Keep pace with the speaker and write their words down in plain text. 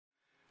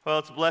Well,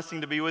 it's a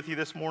blessing to be with you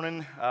this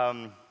morning.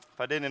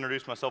 If I didn't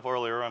introduce myself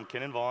earlier, I'm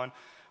Kenan Vaughn,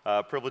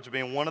 privileged of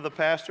being one of the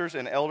pastors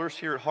and elders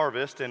here at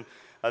Harvest. And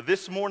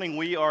this morning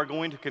we are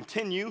going to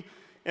continue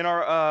in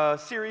our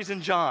series in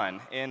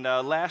John. And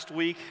last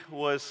week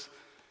was,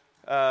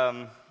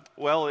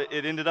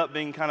 it ended up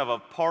being kind of a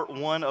part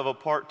one of a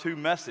part two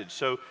message.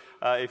 So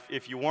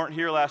if you weren't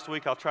here last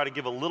week, I'll try to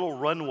give a little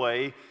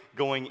runway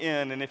going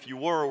in, and if you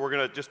were, we're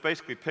going to just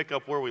basically pick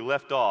up where we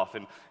left off.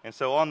 And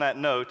so on that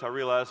note, I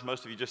realize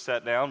most of you just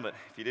sat down, but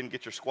if you didn't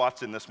get your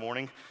squats in this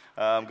morning,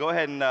 go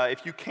ahead and,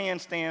 if you can,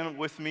 stand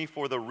with me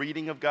for the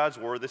reading of God's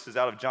Word. This is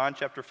out of John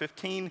chapter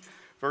 15,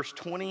 verse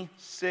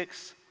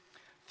 26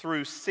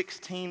 through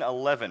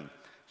 16:11.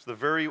 It's the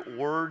very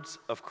words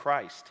of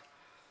Christ.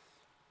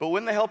 "But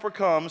when the Helper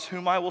comes,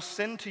 whom I will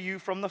send to you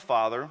from the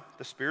Father,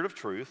 the Spirit of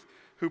truth,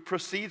 who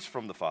proceeds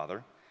from the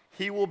Father,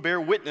 he will bear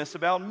witness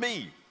about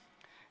me.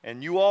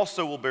 And you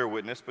also will bear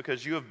witness,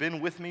 because you have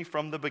been with me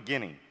from the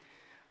beginning.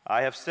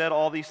 I have said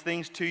all these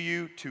things to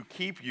you to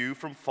keep you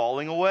from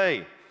falling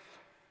away.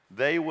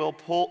 They will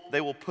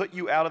put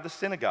you out of the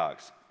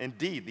synagogues.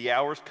 Indeed, the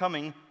hour is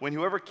coming when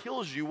whoever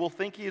kills you will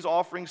think he is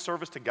offering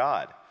service to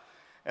God.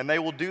 And they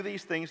will do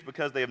these things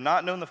because they have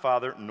not known the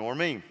Father nor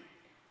me.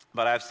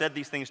 But I have said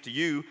these things to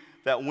you,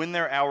 that when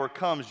their hour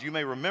comes, you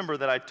may remember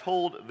that I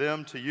told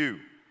them to you.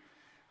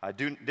 I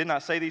did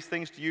not say these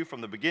things to you from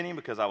the beginning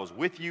because I was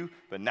with you,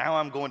 but now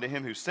I'm going to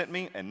him who sent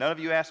me, and none of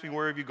you asked me,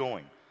 where are you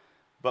going?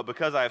 But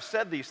because I have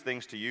said these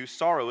things to you,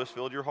 sorrow has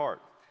filled your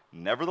heart.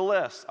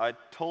 Nevertheless, I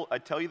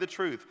tell you the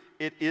truth,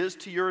 it is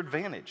to your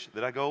advantage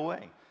that I go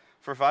away.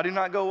 For if I do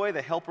not go away,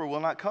 the Helper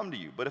will not come to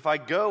you. But if I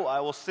go,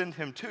 I will send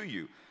him to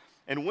you.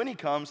 And when he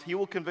comes, he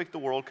will convict the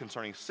world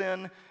concerning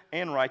sin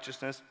and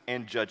righteousness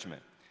and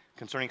judgment.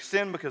 Concerning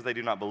sin, because they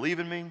do not believe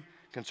in me.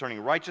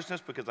 Concerning righteousness,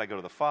 because I go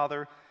to the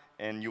Father,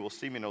 and you will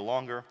see me no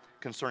longer.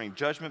 Concerning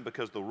judgment,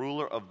 because the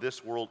ruler of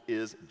this world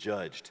is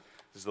judged."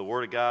 This is the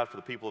word of God for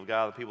the people of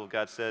God. The people of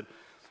God said,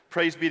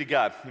 praise be to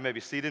God. You may be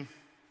seated.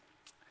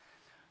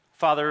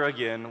 Father,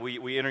 again,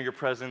 we enter your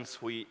presence.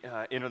 We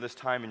enter this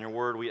time in your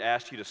word. We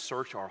ask you to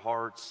search our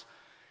hearts.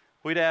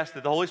 We'd ask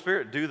that the Holy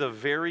Spirit do the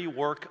very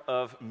work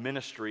of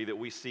ministry that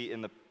we see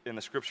in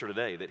the scripture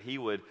today, that he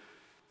would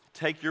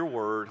take your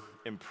word,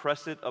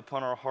 impress it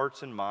upon our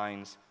hearts and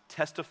minds,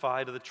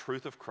 testify to the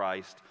truth of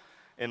Christ,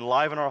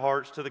 enliven our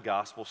hearts to the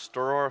gospel,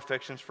 stir our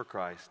affections for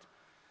Christ,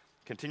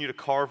 continue to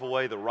carve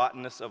away the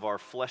rottenness of our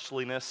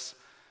fleshliness,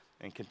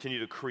 and continue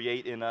to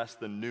create in us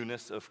the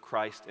newness of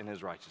Christ and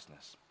his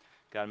righteousness.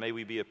 God, may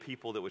we be a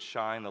people that would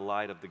shine the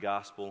light of the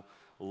gospel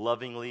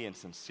lovingly and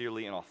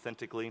sincerely and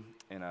authentically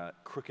in a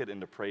crooked and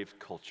depraved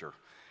culture.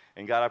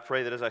 And God, I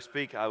pray that as I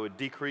speak, I would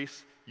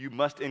decrease, you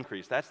must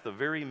increase. That's the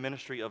very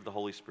ministry of the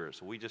Holy Spirit.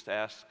 So we just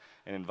ask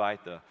and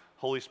invite the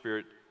Holy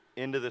Spirit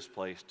into this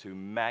place to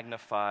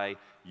magnify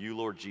you,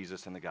 Lord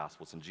Jesus, in the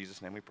gospel. It's in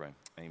Jesus' name we pray.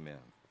 Amen.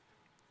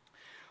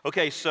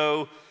 Okay,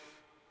 so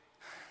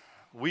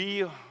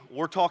we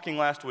were talking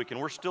last week, and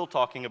we're still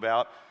talking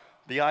about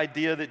the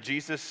idea that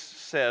Jesus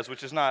says,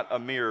 which is not a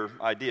mere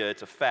idea,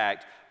 it's a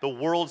fact, the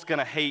world's going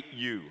to hate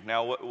you.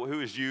 Now, who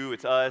is you?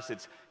 It's us.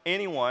 It's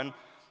anyone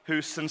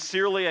who's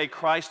sincerely a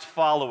Christ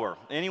follower,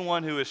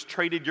 anyone who has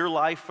traded your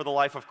life for the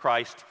life of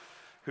Christ,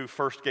 who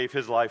first gave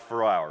his life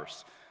for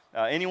ours.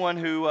 Anyone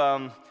who,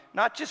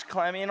 not just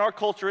climbing in our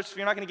culture,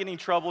 you're not going to get any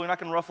trouble, you're not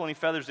going to ruffle any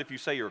feathers if you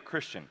say you're a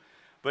Christian.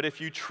 But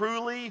if you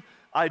truly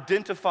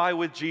identify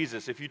with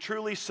Jesus, if you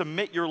truly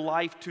submit your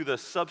life to the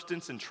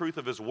substance and truth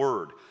of his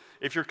word,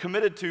 if you're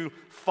committed to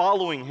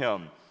following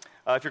him,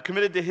 if you're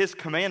committed to his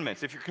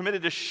commandments, if you're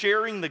committed to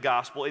sharing the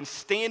gospel and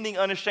standing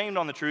unashamed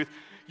on the truth,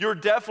 you're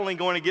definitely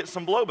going to get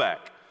some blowback.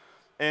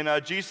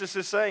 And Jesus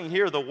is saying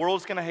here, the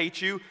world's going to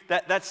hate you.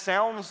 That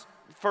sounds,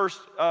 first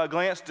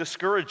glance,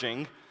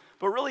 discouraging,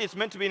 but really it's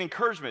meant to be an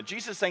encouragement.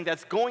 Jesus is saying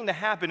that's going to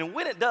happen, and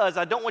when it does,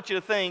 I don't want you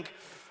to think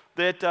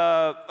that,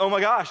 oh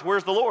my gosh,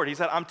 where's the Lord? He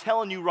said, I'm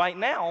telling you right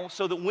now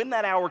so that when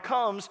that hour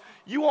comes,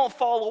 you won't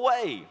fall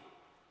away.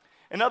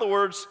 In other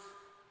words,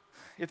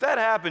 if that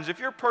happens, if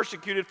you're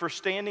persecuted for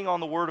standing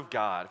on the word of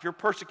God, if you're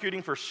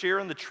persecuting for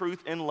sharing the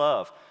truth in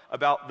love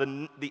about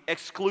the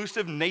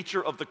exclusive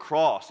nature of the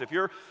cross, if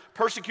you're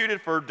persecuted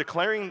for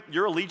declaring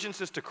your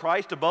allegiances to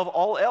Christ above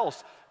all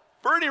else,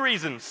 for any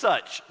reason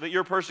such that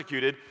you're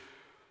persecuted,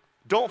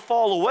 don't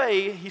fall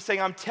away. He's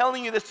saying, I'm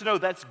telling you this to know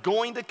that's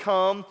going to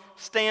come.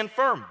 Stand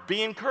firm.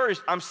 Be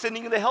encouraged. I'm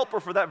sending you the helper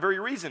for that very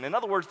reason. In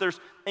other words, there's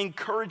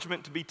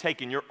encouragement to be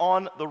taken. You're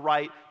on the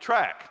right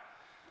track.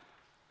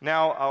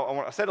 Now,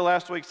 I said it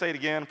last week, say it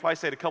again, probably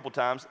say it a couple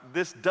times.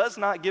 This does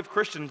not give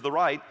Christians the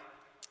right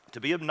to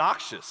be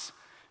obnoxious,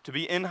 to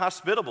be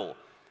inhospitable,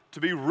 to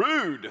be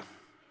rude,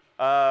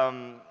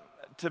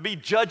 to be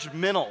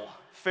judgmental,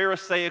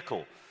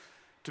 pharisaical,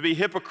 to be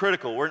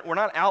hypocritical. We're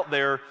not out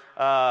there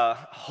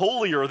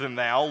holier than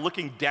thou,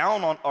 looking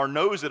down on our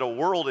nose at a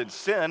world in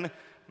sin.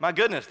 My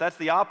goodness, that's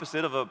the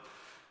opposite of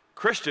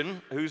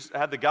Christian who's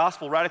had the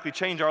gospel radically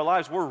change our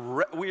lives,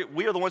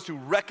 we are the ones who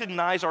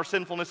recognize our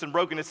sinfulness and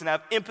brokenness and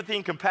have empathy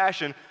and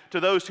compassion to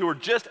those who are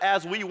just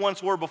as we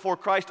once were before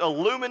Christ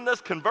illumined us,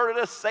 converted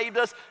us, saved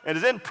us, and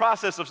is in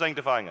process of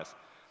sanctifying us.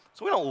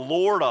 So we don't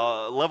lord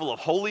a level of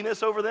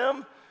holiness over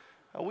them.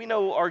 We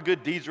know our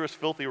good deeds are as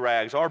filthy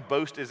rags. Our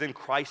boast is in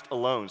Christ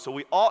alone. So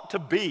we ought to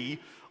be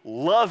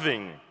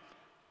loving,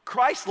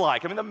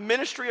 Christ-like. I mean, the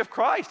ministry of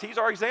Christ, he's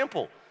our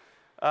example.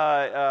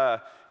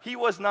 He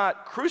was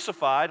not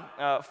crucified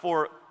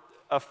for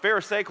a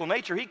pharisaical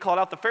nature. He called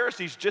out the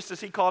Pharisees just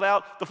as he called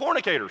out the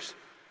fornicators.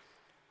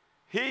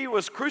 He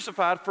was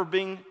crucified for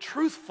being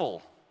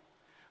truthful,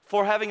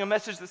 for having a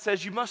message that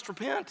says you must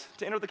repent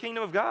to enter the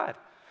kingdom of God.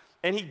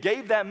 And he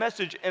gave that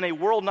message in a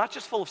world not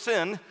just full of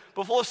sin,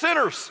 but full of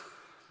sinners,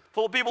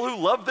 full of people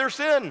who love their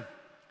sin,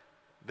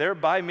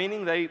 thereby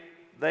meaning they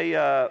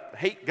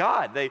hate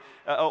God.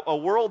 A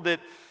world that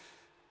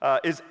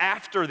is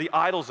after the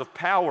idols of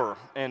power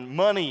and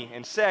money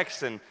and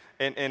sex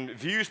and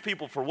views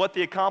people for what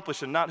they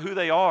accomplish and not who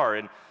they are.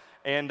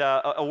 And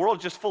a world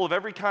just full of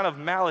every kind of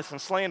malice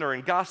and slander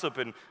and gossip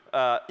and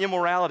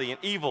immorality and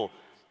evil.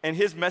 And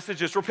his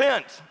message is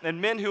repent. And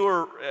men who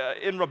are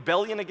in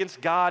rebellion against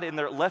God and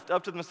they're left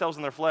up to themselves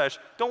in their flesh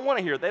don't want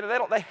to hear it.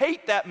 They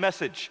hate that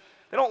message.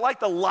 They don't like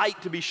the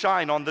light to be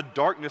shined on the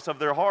darkness of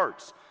their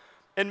hearts.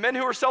 And men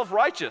who are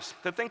self-righteous,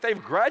 that think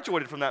they've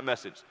graduated from that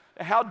message.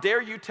 How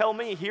dare you tell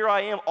me here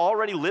I am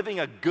already living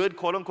a good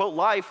quote-unquote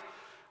life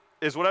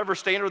is whatever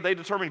standard they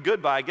determine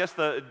good by. I guess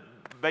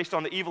based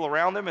on the evil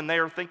around them, and they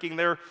are thinking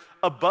they're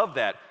above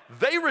that.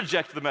 They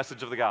reject the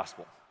message of the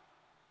gospel.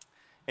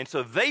 And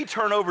so they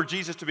turn over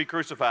Jesus to be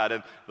crucified,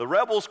 and the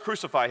rebels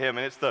crucify him,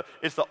 and it's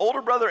the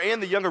older brother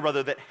and the younger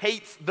brother that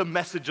hates the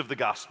message of the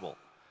gospel.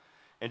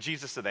 And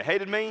Jesus said, they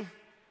hated me,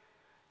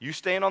 you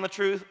stand on the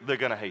truth, they're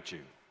gonna hate you.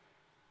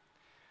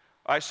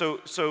 All right,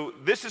 so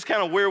this is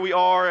kind of where we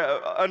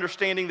are,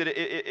 understanding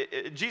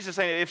that Jesus is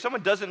saying if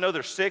someone doesn't know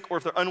they're sick or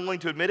if they're unwilling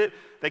to admit it,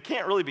 they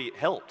can't really be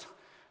helped.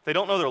 If they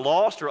don't know they're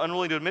lost or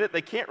unwilling to admit it,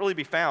 they can't really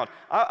be found.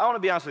 I want to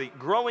be honest with you.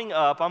 Growing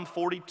up, I'm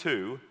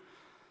 42.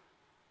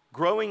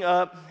 Growing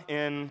up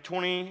in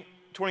 20th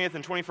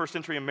and 21st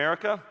century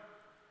America,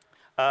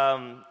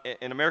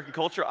 in American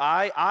culture,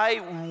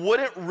 I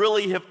wouldn't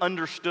really have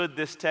understood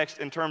this text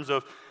in terms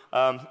of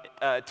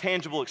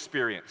tangible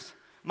experience.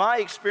 My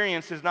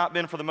experience has not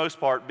been, for the most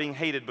part, being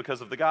hated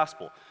because of the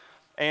gospel.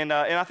 And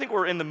I think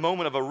we're in the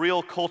moment of a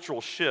real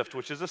cultural shift,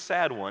 which is a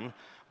sad one.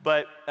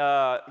 But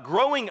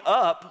growing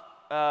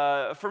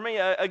up, for me,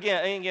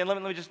 again,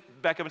 let me just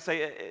back up and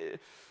say,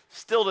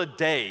 still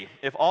today,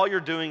 if all you're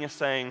doing is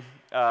saying,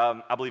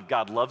 I believe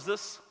God loves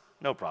us,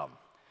 no problem.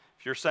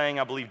 If you're saying,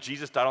 I believe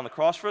Jesus died on the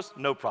cross for us,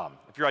 no problem.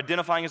 If you're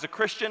identifying as a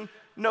Christian,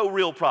 no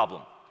real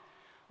problem.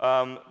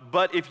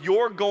 But if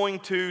you're going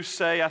to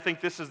say, I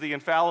think this is the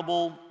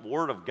infallible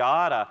Word of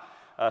God,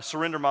 I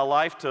surrender my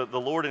life to the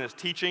Lord and His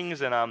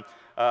teachings, and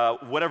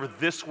whatever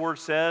this Word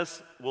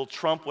says will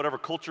trump whatever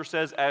culture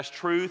says as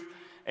truth,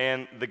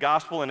 and the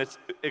gospel and its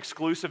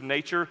exclusive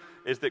nature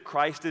is that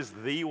Christ is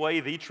the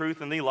way, the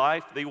truth, and the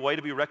life, the way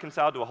to be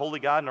reconciled to a holy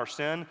God and our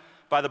sin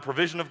by the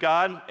provision of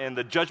God, and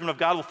the judgment of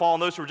God will fall on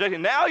those who reject it.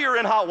 Now you're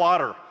in hot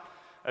water.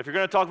 If you're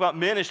going to talk about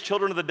men as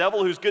children of the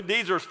devil whose good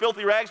deeds are as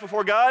filthy rags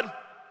before God,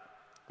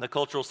 the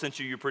culture will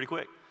censure you pretty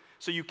quick.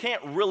 So you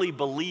can't really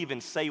believe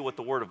and say what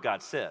the Word of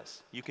God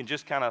says. You can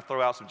just kind of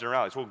throw out some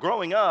generalities. Well,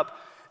 growing up,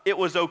 it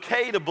was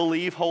okay to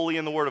believe wholly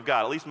in the Word of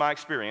God, at least my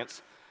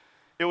experience.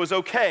 It was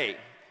okay.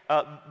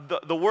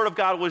 The Word of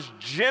God was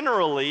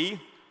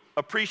generally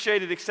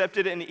appreciated,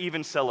 accepted, and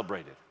even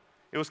celebrated.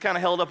 It was kind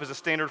of held up as a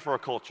standard for a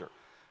culture.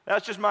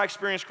 That's just my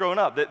experience growing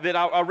up, that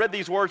I read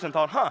these words and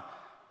thought,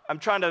 I'm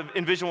trying to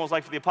envision what it was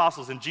like for the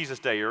apostles in Jesus'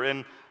 day or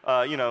in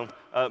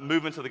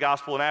movements of the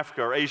gospel in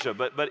Africa or Asia.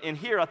 But in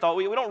here, I thought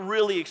we don't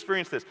really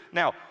experience this.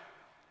 Now,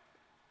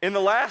 in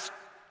the last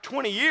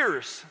 20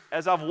 years,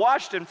 as I've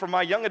watched it from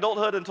my young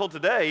adulthood until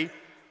today,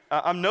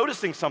 I'm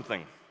noticing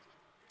something.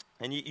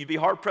 And you'd be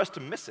hard-pressed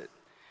to miss it.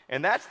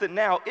 And that's that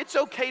now it's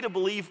okay to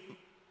believe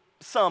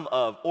some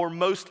of or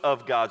most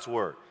of God's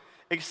Word,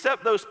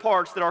 except those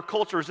parts that our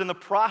culture is in the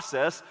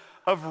process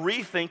of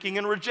rethinking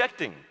and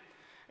rejecting.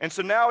 And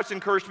so now it's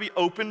encouraged to be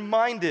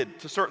open-minded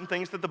to certain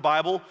things that the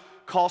Bible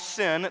calls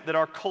sin that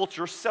our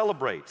culture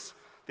celebrates.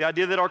 The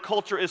idea that our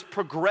culture is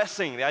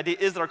progressing. The idea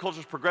is that our culture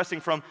is progressing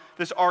from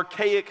this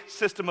archaic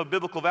system of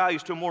biblical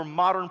values to a more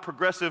modern,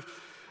 progressive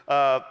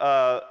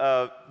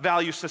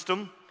value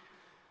system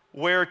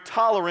where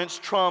tolerance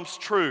trumps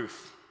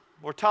truth,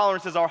 where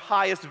tolerance is our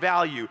highest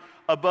value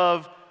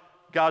above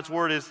God's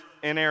Word is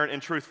inerrant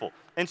and truthful.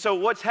 And so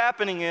what's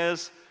happening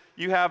is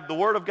you have the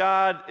Word of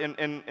God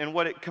and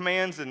what it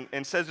commands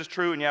and says is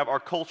true, and you have our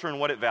culture and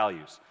what it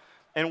values.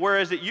 And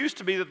whereas it used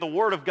to be that the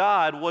Word of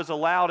God was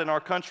allowed in our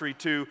country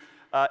to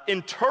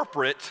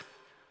interpret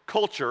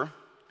culture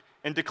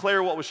and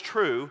declare what was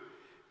true,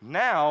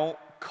 now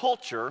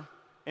culture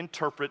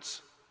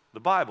interprets the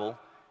Bible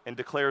and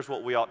declares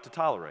what we ought to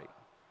tolerate.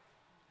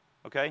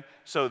 Okay?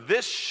 So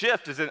this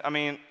shift is,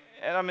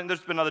 I mean,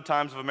 there's been other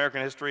times of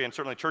American history and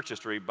certainly church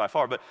history by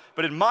far,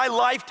 but in my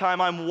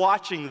lifetime, I'm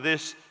watching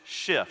this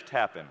shift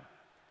happen.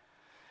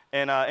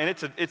 And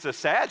it's a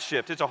sad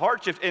shift. It's a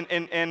hard shift,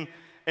 and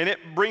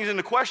it brings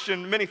into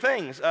question many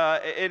things.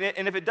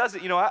 And if it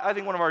doesn't, I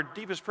think one of our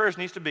deepest prayers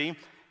needs to be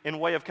in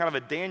way of kind of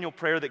a Daniel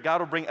prayer that God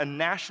will bring a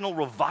national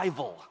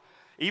revival,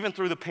 even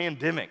through the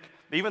pandemic,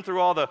 even through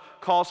all the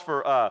calls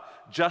for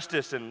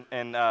justice and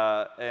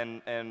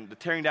the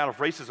tearing down of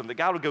racism, that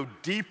God would go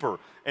deeper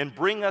and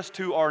bring us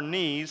to our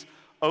knees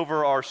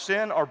over our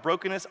sin, our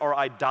brokenness, our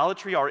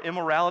idolatry, our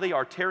immorality,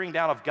 our tearing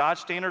down of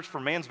God's standards for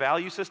man's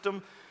value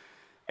system,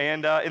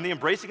 and in the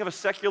embracing of a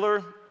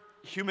secular,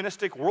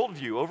 humanistic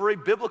worldview over a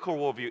biblical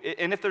worldview.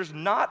 And if there's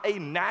not a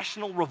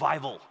national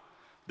revival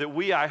that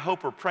we, I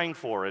hope, are praying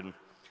for and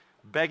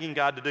begging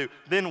God to do,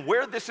 then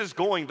where this is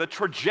going, the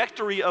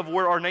trajectory of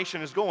where our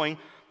nation is going,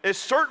 is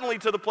certainly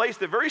to the place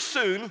that very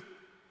soon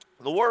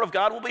the Word of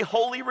God will be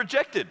wholly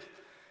rejected,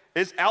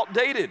 is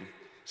outdated.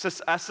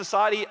 As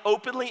society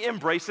openly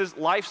embraces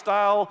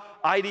lifestyle,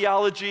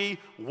 ideology,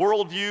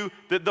 worldview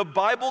that the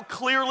Bible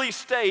clearly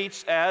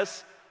states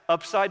as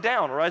upside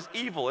down or as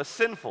evil, as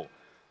sinful.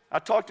 I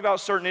talked about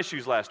certain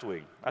issues last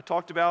week. I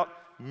talked about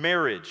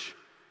marriage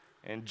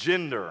and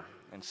gender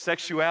and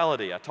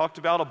sexuality. I talked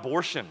about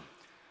abortion.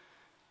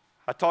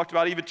 I talked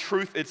about even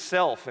truth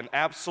itself and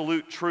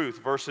absolute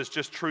truth versus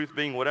just truth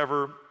being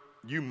whatever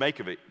you make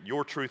of it,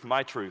 your truth,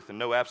 my truth, and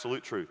no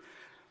absolute truth.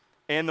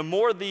 And the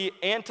more the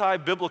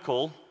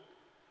anti-biblical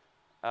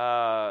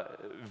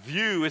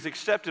view is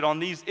accepted on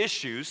these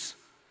issues,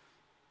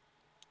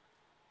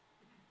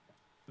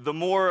 the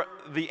more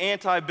the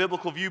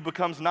anti-biblical view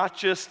becomes not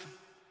just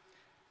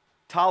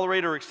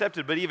tolerated or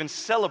accepted, but even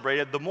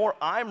celebrated, the more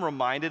I'm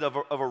reminded of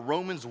a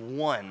Romans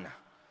 1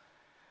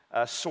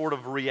 sort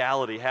of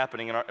reality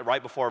happening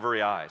right before our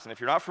very eyes. And if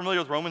you're not familiar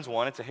with Romans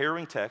 1, it's a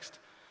harrowing text.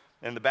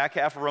 In the back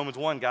half of Romans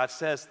 1, God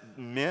says,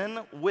 men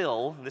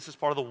will, and this is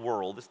part of the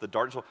world, this is the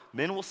darkness world,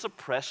 men will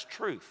suppress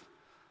truth.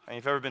 And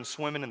you've ever been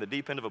swimming in the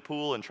deep end of a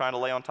pool and trying to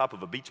lay on top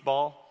of a beach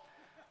ball?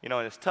 And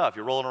it's tough.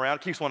 You're rolling around,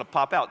 it keeps wanting to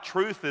pop out.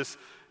 Truth is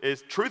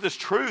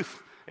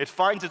truth. It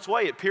finds its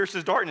way, it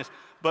pierces darkness.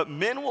 But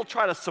men will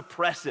try to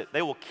suppress it.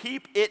 They will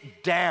keep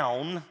it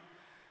down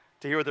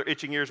to hear what their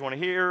itching ears want to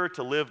hear,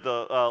 to live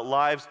the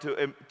lives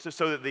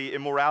so that the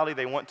immorality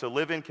they want to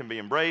live in can be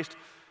embraced,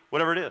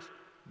 whatever it is.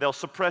 They'll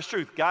suppress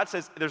truth. God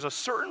says there's a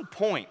certain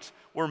point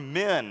where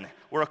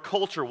a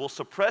culture will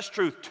suppress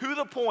truth to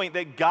the point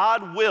that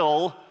God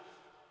will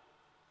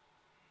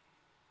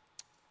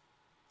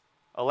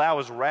allow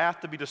his wrath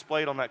to be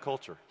displayed on that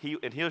culture. He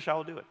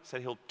shall do it. He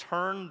said he'll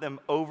turn them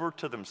over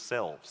to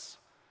themselves.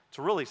 It's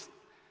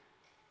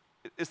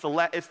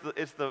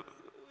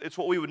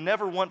what we would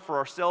never want for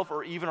ourselves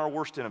or even our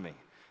worst enemy.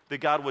 That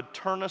God would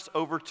turn us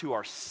over to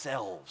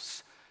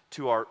ourselves,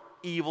 to our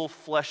evil,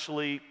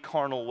 fleshly,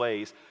 carnal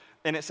ways.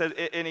 And it says,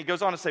 and he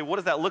goes on to say, what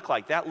does that look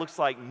like? That looks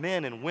like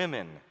men and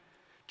women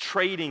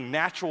trading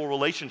natural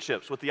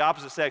relationships with the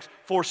opposite sex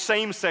for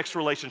same-sex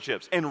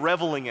relationships and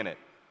reveling in it.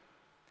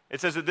 It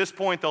says at this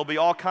point there'll be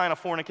all kind of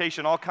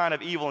fornication, all kind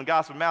of evil and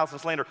gossip, malice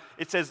and slander.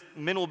 It says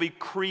men will be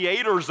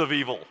creators of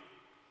evil.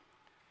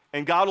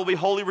 And God will be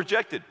wholly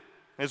rejected.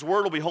 His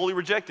word will be wholly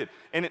rejected.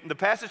 And the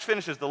passage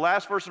finishes, the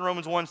last verse in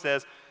Romans 1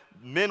 says,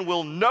 men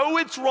will know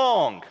it's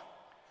wrong,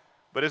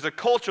 but as a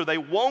culture, they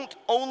won't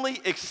only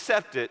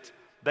accept it,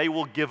 they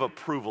will give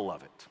approval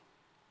of it.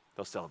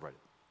 They'll celebrate it.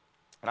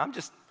 And I'm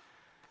just,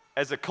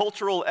 as a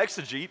cultural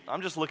exegete,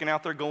 I'm just looking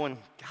out there going,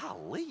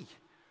 golly,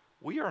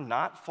 we are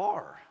not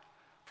far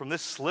from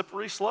this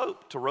slippery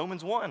slope to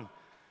Romans 1,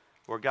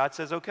 where God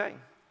says, okay,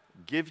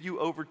 give you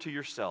over to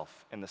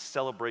yourself in the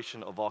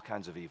celebration of all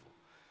kinds of evil.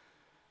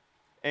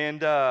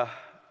 And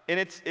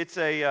it's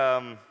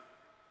a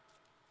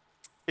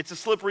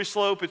slippery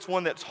slope. It's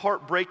one that's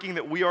heartbreaking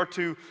that we are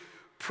to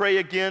pray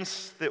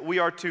against, that we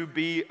are to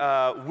be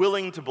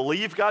willing to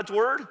believe God's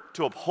word,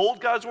 to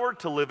uphold God's word,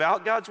 to live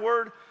out God's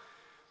word.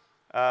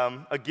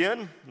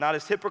 Again, not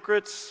as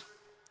hypocrites,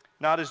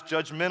 not as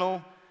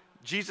judgmental.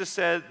 Jesus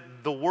said,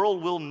 the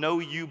world will know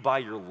you by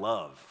your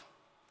love.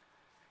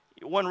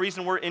 One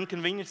reason we're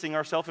inconveniencing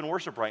ourselves in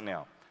worship right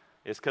now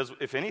is because,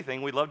 if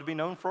anything, we'd love to be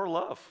known for our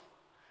love.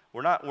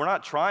 We're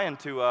not trying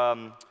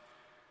to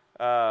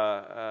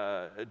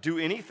do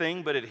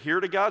anything but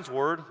adhere to God's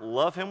word,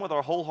 love him with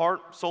our whole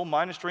heart, soul,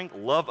 mind, and strength,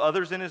 love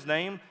others in his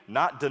name,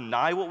 not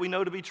deny what we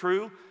know to be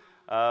true,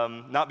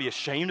 not be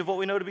ashamed of what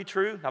we know to be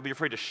true, not be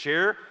afraid to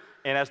share,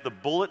 and as the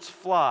bullets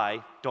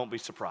fly, don't be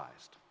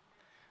surprised.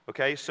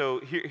 Okay,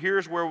 so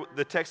here's where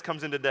the text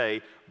comes in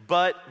today,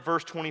 but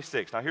verse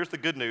 26. Now here's the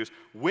good news.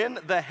 When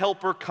the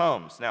helper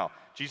comes, now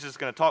Jesus is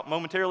going to talk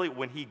momentarily.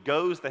 When he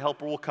goes, the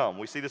helper will come.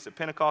 We see this at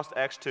Pentecost,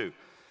 Acts 2.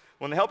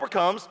 When the helper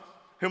comes,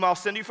 whom I'll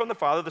send you from the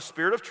Father, the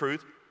Spirit of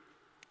truth.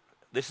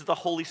 This is the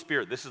Holy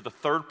Spirit. This is the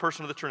third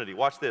person of the Trinity.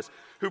 Watch this.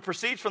 Who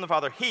proceeds from the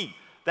Father. He,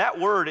 that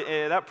word,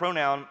 that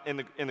pronoun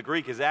in the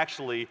Greek is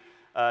actually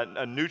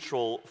a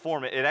neutral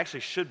form. It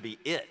actually should be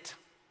it.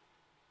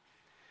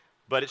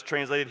 But it's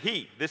translated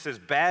he. This is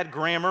bad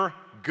grammar,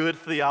 good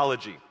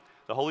theology.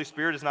 The Holy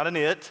Spirit is not an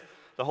it.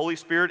 The Holy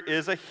Spirit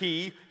is a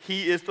he.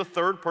 He is the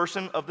third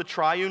person of the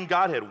triune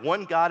Godhead,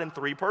 one God in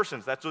three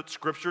persons. That's what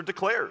Scripture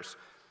declares.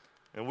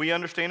 And we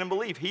understand and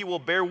believe he will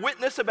bear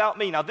witness about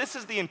me. Now, this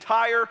is the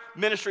entire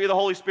ministry of the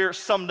Holy Spirit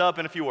summed up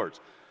in a few words.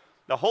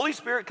 The Holy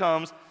Spirit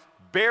comes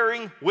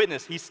bearing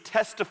witness. He's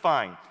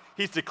testifying.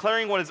 He's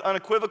declaring what is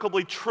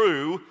unequivocally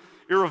true,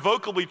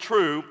 irrevocably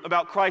true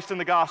about Christ and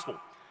the gospel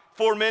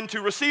for men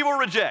to receive or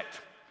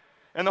reject.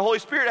 And the Holy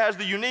Spirit has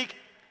the unique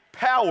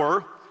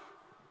power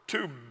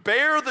to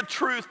bear the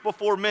truth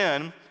before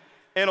men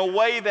in a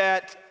way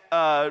that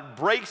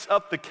breaks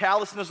up the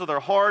callousness of their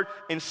heart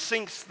and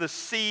sinks the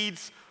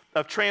seeds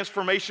of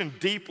transformation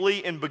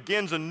deeply and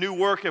begins a new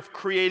work of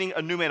creating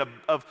a new man,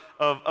 of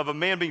a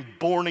man being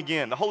born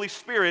again. The Holy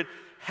Spirit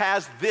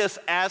has this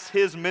as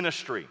his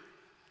ministry,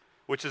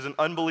 which is an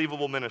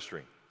unbelievable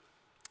ministry,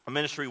 a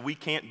ministry we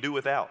can't do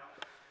without,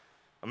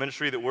 a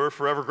ministry that we're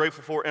forever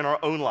grateful for in our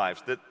own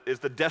lives, that is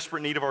the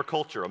desperate need of our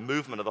culture, a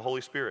movement of the Holy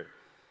Spirit.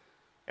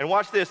 And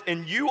watch this,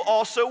 and you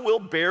also will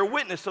bear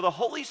witness to the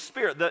Holy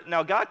Spirit.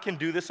 Now, God can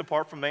do this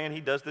apart from man. He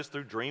does this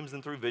through dreams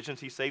and through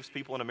visions. He saves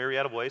people in a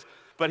myriad of ways.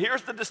 But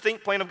here's the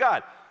distinct plan of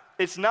God.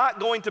 It's not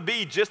going to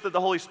be just that the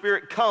Holy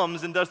Spirit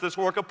comes and does this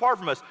work apart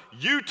from us.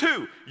 You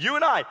too, you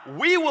and I,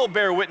 we will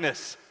bear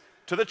witness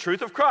to the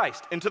truth of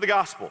Christ and to the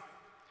gospel.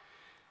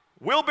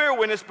 We'll bear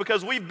witness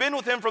because we've been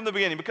with him from the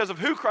beginning, because of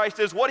who Christ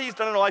is, what he's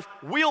done in our life.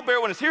 We'll bear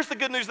witness. Here's the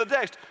good news of the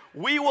text.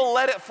 We will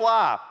let it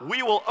fly.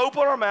 We will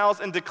open our mouths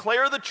and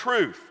declare the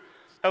truth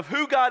of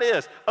who God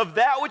is, of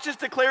that which is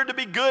declared to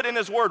be good in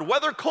his word,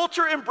 whether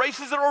culture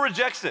embraces it or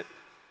rejects it.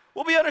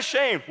 We'll be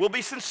unashamed. We'll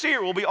be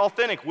sincere. We'll be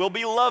authentic. We'll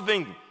be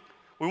loving.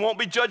 We won't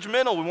be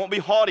judgmental. We won't be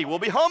haughty. We'll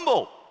be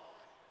humble.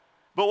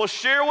 But we'll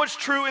share what's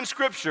true in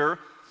Scripture.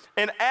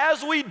 And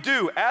as we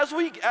do, as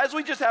we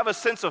just have a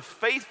sense of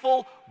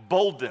faithful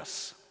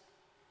boldness,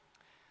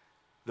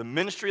 the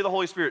ministry of the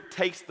Holy Spirit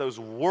takes those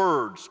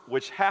words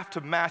which have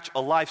to match a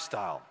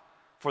lifestyle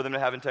for them to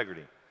have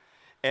integrity.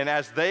 And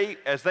as they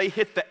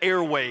hit the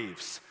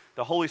airwaves,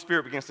 the Holy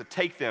Spirit begins to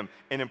take them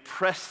and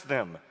impress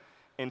them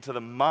into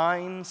the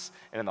minds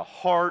and in the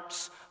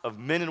hearts of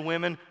men and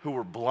women who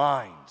were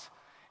blind.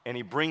 And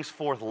he brings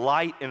forth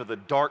light into the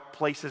dark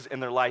places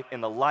in their life,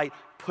 and the light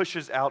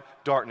pushes out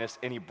darkness,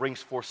 and he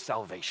brings forth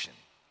salvation.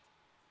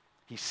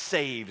 He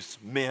saves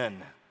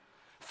men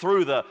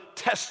through the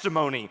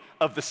testimony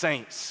of the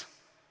saints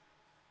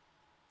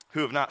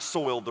who have not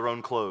soiled their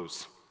own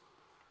clothes.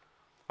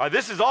 All right,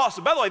 this is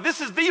awesome. By the way,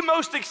 this is the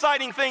most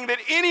exciting thing that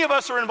any of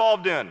us are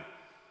involved in. In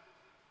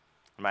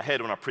my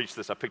head, when I preach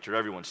this, I picture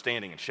everyone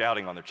standing and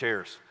shouting on their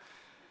chairs.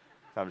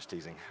 I'm just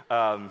teasing.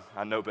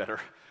 I know better.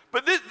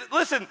 But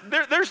listen,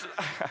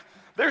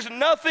 there's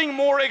nothing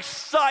more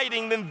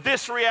exciting than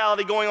this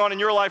reality going on in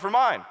your life or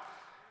mine.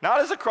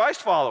 Not as a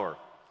Christ follower.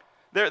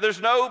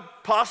 There's no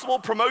possible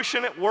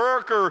promotion at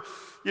work or,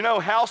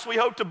 house we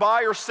hope to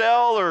buy or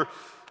sell or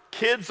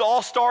kids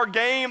all-star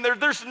game.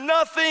 There's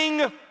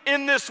nothing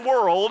in this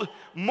world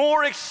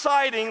more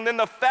exciting than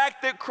the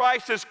fact that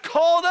Christ has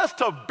called us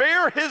to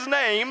bear his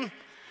name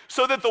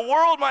so that the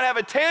world might have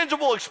a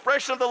tangible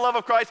expression of the love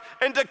of Christ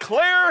and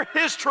declare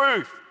his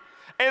truth.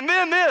 And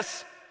then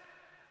this,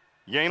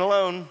 you ain't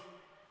alone.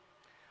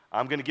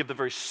 I'm going to give the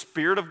very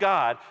Spirit of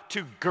God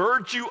to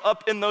gird you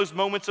up in those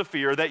moments of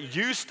fear, that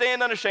you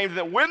stand unashamed, and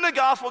that when the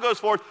gospel goes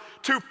forth,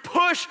 to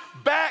push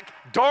back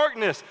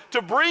darkness,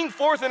 to bring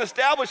forth and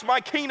establish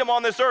my kingdom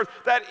on this earth,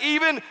 that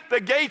even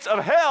the gates of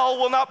hell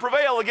will not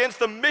prevail against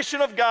the mission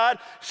of God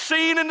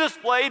seen and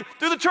displayed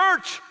through the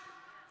church.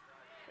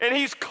 And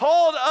he's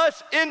called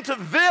us into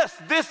this.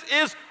 This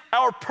is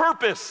our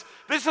purpose.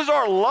 This is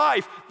our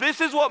life. This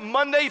is what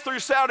Monday through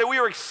Saturday we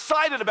are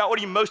excited about. What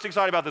are you most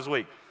excited about this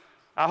week?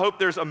 I hope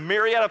there's a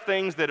myriad of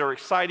things that are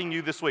exciting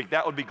you this week.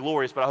 That would be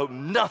glorious, but I hope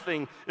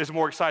nothing is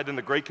more exciting than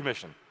the Great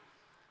Commission.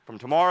 From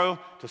tomorrow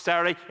to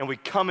Saturday, and we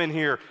come in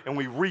here and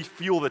we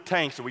refuel the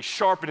tanks and we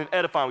sharpen and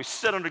edify, and we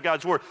sit under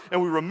God's word,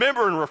 and we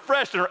remember and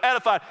refresh and are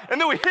edified,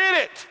 and then we hit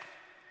it.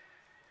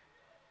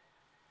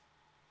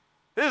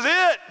 This is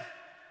it.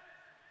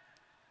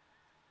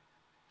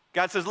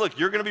 God says, look,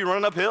 you're going to be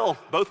running uphill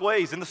both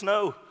ways in the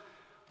snow.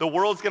 The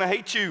world's going to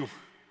hate you.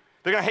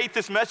 They're going to hate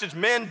this message.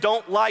 Men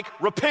don't like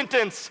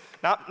repentance,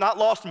 not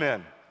lost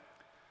men,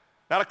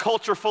 not a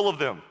culture full of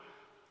them.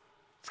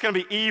 It's going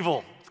to be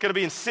evil. It's going to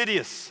be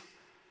insidious.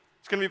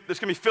 It's going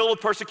to be filled with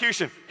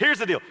persecution. Here's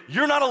the deal.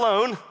 You're not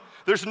alone.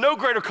 There's no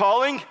greater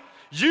calling.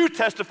 You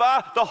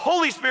testify. The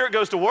Holy Spirit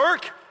goes to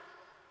work.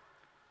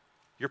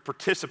 You're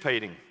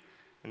participating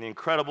in the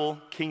incredible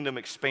kingdom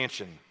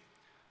expansion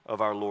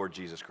of our Lord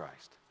Jesus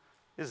Christ.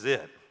 This is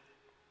it.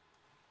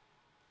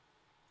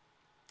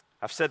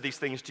 I've said these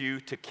things to you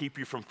to keep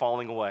you from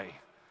falling away.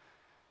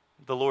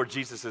 The Lord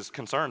Jesus is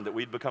concerned that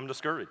we'd become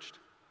discouraged.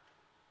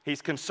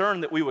 He's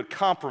concerned that we would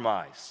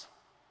compromise.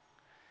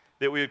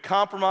 That we would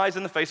compromise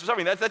in the face of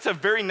suffering. That's a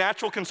very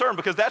natural concern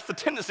because that's the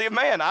tendency of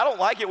man. I don't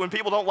like it when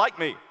people don't like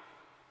me.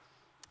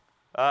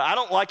 I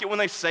don't like it when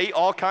they say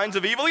all kinds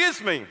of evil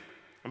against me.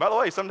 And by the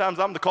way, sometimes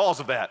I'm the cause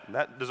of that.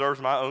 That deserves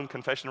my own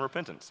confession and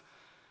repentance.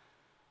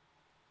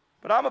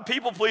 But I'm a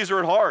people pleaser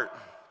at heart.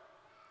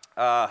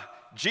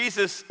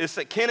 Jesus is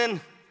at Kenan.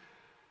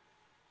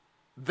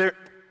 You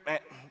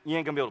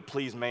ain't gonna be able to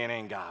please man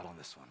and God on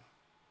this one.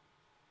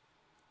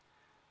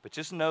 But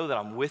just know that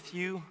I'm with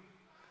you.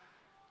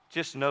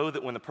 Just know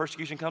that when the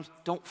persecution comes,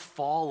 don't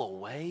fall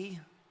away.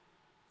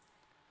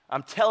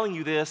 I'm telling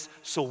you this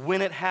so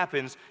when it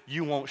happens,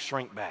 you won't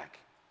shrink back.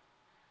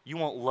 You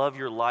won't love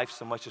your life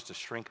so much as to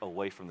shrink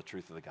away from the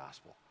truth of the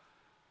gospel.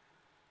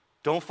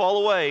 Don't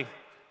fall away.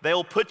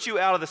 They'll put you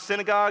out of the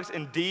synagogues.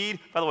 Indeed,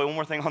 by the way, one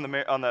more thing on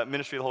the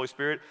ministry of the Holy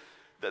Spirit.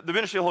 The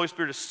ministry of the Holy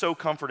Spirit is so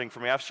comforting for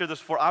me. I've shared this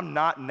before. I'm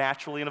not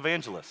naturally an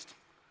evangelist.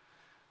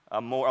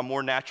 I'm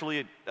more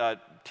naturally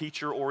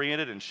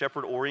teacher-oriented and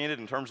shepherd-oriented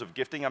in terms of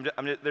gifting.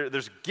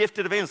 There's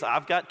gifted evangelists.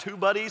 I've got two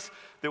buddies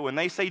that when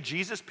they say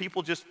Jesus,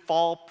 people just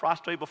fall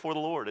prostrate before the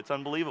Lord. It's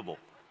unbelievable.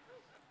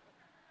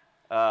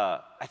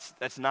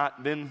 That's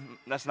not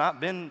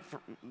been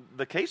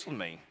the case with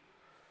me.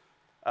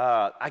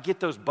 I get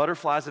those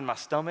butterflies in my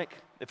stomach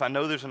if I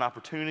know there's an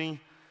opportunity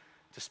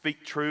to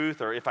speak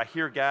truth, or if I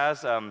hear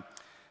guys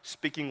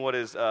speaking what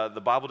is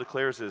the Bible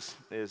declares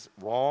is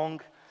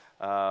wrong,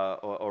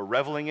 or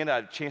reveling in it,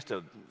 a chance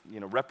to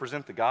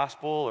represent the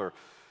gospel, or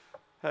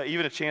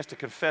even a chance to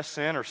confess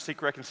sin or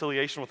seek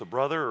reconciliation with a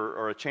brother,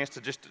 or a chance to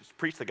just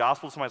preach the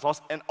gospel to somebody's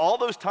lost. And all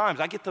those times,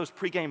 I get those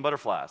pregame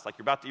butterflies, like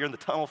you're in the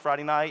tunnel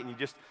Friday night, and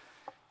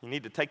you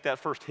need to take that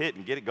first hit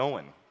and get it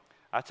going.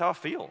 That's how I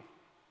feel.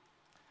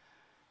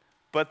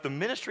 But the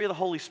ministry of the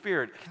Holy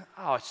Spirit,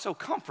 it's so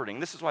comforting.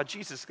 This is why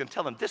Jesus is going to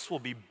tell them, this will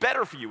be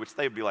better for you, which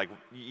they'd be like,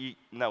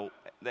 no,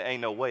 there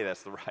ain't no way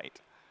that's the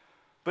right.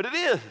 But it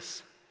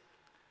is.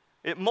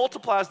 It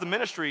multiplies the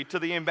ministry to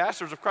the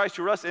ambassadors of Christ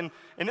who are us. And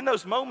in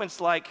those moments,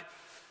 like,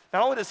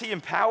 not only does he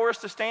empower us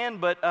to stand,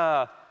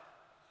 but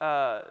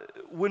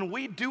when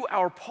we do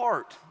our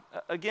part,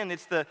 again,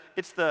 it's the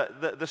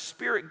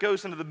Spirit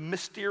goes into the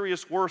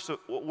mysterious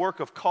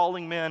work of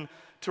calling men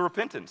to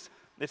repentance.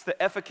 It's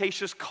the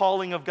efficacious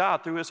calling of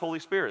God through his Holy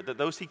Spirit, that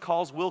those he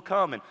calls will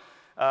come. And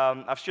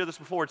I've shared this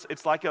before.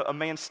 It's like a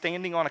man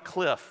standing on a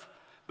cliff,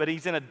 but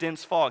he's in a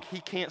dense fog. He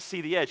can't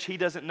see the edge. He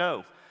doesn't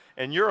know.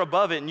 And you're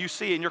above it, and you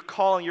see it, and you're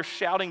calling, you're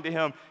shouting to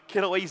him,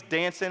 get away. He's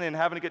dancing and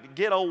having to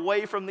get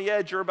away from the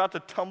edge. You're about to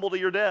tumble to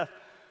your death.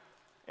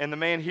 And the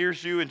man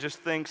hears you and just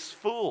thinks,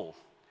 fool,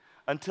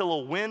 until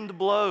a wind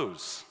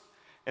blows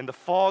and the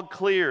fog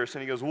clears,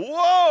 and he goes,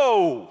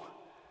 whoa!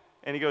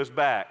 And he goes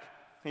back.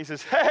 And he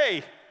says,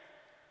 hey,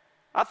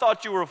 I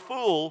thought you were a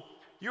fool.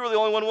 You were the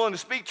only one willing to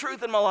speak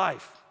truth in my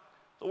life.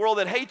 The world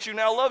that hates you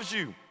now loves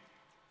you.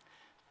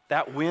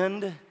 That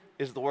wind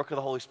is the work of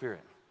the Holy Spirit.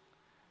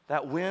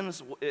 That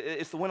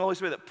it's the wind of the Holy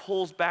Spirit that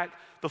pulls back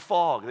the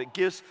fog, that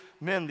gives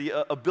men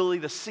the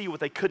ability to see what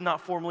they could not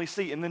formerly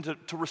see, and then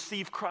to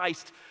receive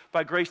Christ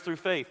by grace through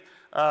faith.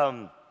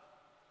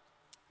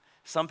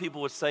 Some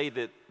people would say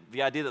that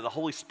the idea that the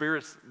Holy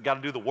Spirit's got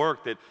to do the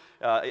work,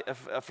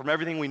 that from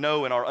everything we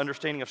know in our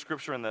understanding of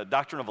Scripture and the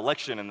doctrine of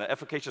election and the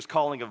efficacious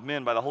calling of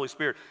men by the Holy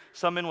Spirit,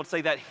 some men would say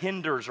that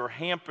hinders or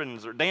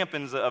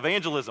dampens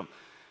evangelism.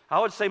 I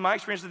would say my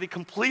experience is the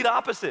complete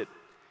opposite.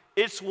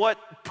 It's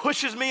what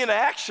pushes me into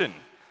action.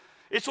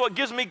 It's what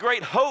gives me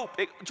great hope.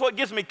 It's what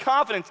gives me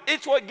confidence.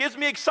 It's what gives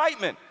me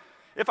excitement.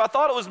 If I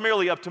thought it was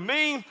merely up to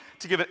me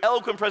to give an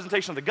eloquent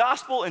presentation of the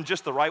gospel in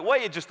just the right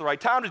way, at just the right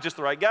time, to just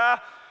the right guy,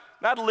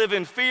 I'd live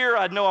in fear.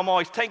 I'd know I'm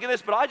always taking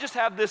this, but I just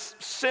have this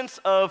sense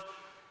of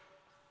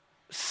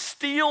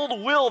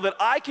steeled will that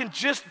I can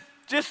just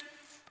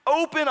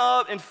open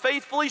up and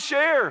faithfully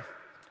share.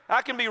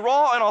 I can be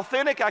raw and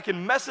authentic. I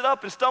can mess it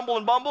up and stumble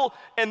and bumble,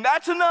 and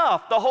that's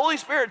enough. The Holy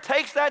Spirit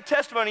takes that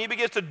testimony. He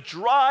begins to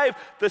drive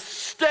the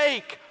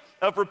stake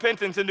of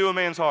repentance into a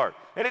man's heart,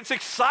 and it's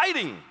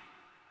exciting.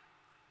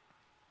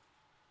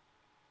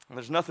 And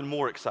there's nothing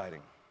more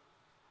exciting.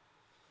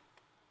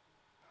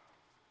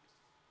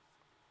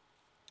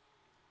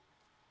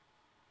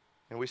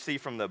 And we see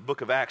from the book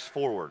of Acts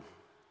forward,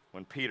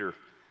 when Peter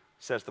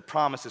says the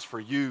promise is for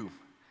you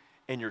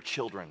and your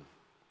children,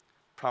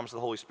 promise of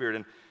the Holy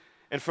Spirit.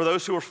 And for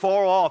those who are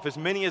far off, as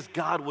many as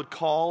God would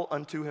call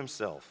unto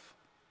himself.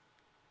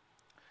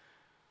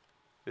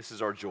 This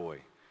is our joy.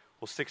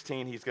 Well,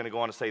 16, he's going to go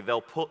on to say, they'll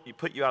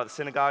put you out of the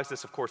synagogues.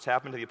 This, of course,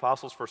 happened to the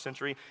apostles first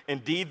century.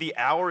 Indeed, the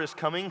hour is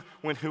coming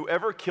when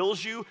whoever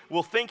kills you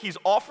will think he's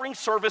offering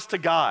service to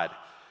God.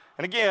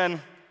 And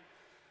again,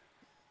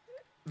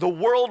 the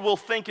world will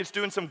think it's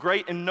doing some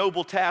great and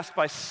noble task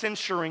by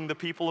censuring the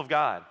people of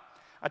God.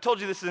 I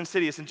told you this is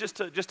insidious, and just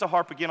to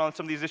harp again on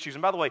some of these issues,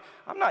 and by the way,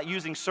 I'm not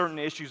using certain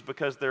issues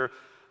because they're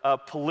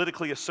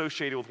politically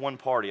associated with one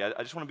party. I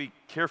just want to be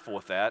careful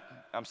with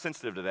that. I'm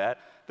sensitive to that.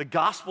 The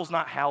gospel's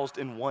not housed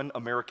in one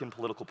American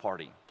political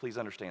party. Please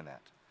understand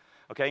that,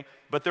 okay?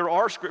 But there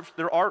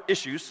are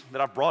issues that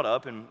I've brought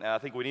up, and I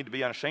think we need to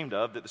be unashamed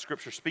of, that the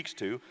Scripture speaks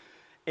to,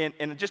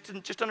 and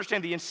just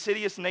understand the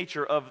insidious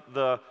nature of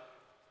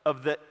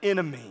the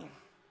enemy,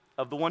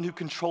 of the one who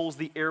controls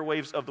the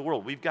airwaves of the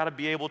world. We've got to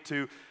be able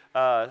to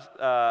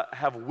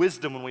have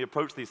wisdom when we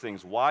approach these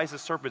things. Wise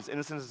as serpents,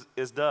 innocent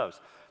as doves.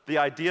 The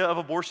idea of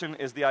abortion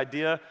is the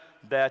idea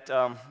that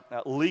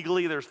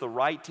legally there's the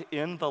right to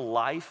end the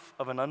life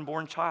of an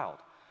unborn child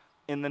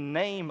in the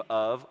name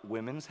of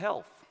women's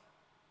health.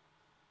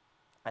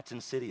 That's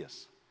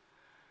insidious.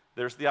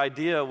 There's the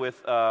idea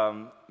with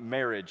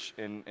marriage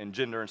and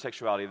gender and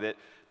sexuality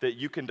that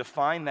you can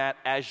define that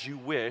as you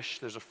wish.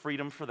 There's a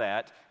freedom for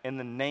that in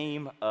the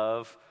name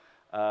of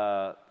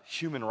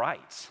human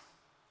rights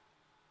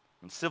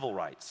and civil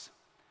rights.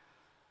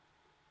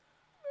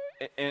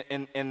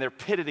 And they're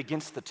pitted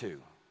against the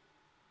two.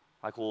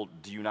 Like, well,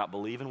 do you not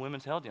believe in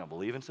women's health? Do you not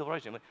believe in civil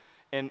rights?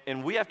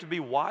 And we have to be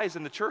wise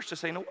in the church to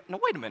say, no,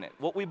 wait a minute.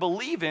 What we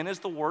believe in is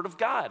the Word of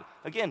God.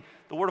 Again,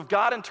 the Word of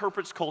God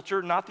interprets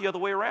culture, not the other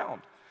way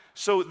around.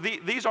 So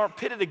these aren't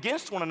pitted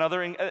against one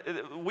another. And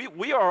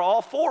we are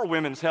all for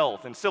women's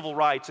health and civil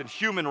rights and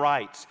human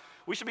rights.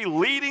 We should be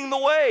leading the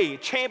way,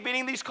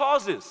 championing these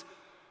causes,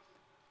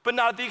 but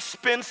not at the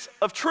expense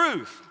of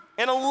truth,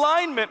 in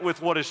alignment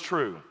with what is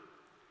true.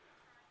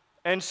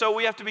 And so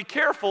we have to be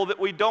careful that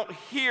we don't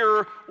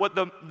hear what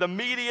the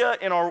media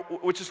in our,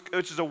 which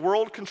is a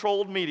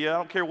world-controlled media. I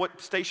don't care what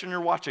station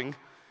you're watching.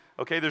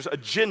 Okay, there's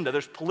agenda,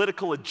 there's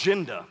political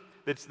agenda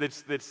that's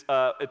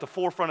at the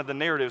forefront of the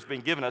narratives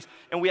being given us,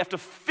 and we have to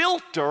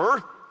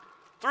filter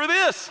through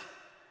this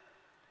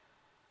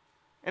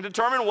and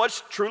determine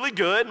what's truly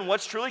good and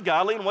what's truly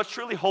godly and what's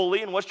truly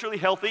holy and what's truly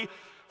healthy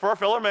for our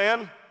fellow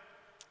man,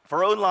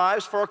 for our own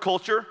lives, for our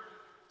culture.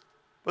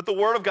 But the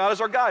Word of God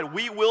is our guide.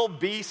 We will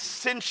be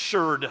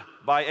censured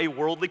by a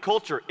worldly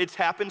culture. It's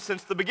happened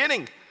since the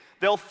beginning.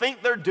 They'll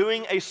think they're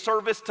doing a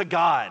service to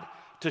God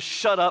to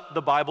shut up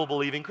the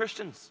Bible-believing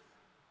Christians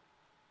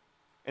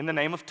in the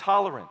name of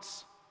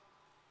tolerance,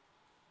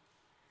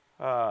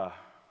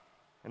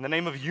 in the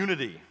name of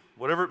unity,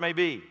 whatever it may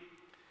be.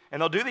 And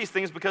they'll do these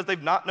things because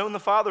they've not known the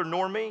Father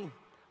nor me.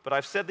 But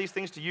I've said these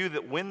things to you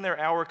that when their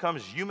hour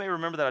comes, you may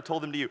remember that I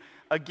told them to you.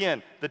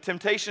 Again, the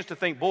temptation is to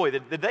think, boy,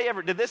 did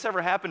this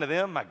ever happen to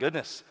them? My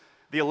goodness.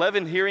 The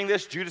 11 hearing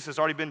this, Judas has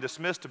already been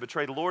dismissed to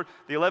betray the Lord.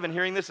 The 11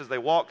 hearing this as they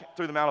walk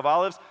through the Mount of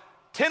Olives,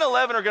 10,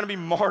 11 are going to be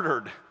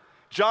martyred.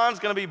 John's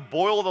going to be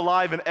boiled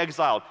alive and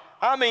exiled.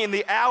 I mean,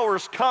 the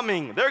hour's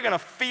coming. They're going to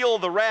feel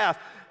the wrath.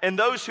 And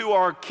those who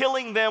are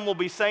killing them will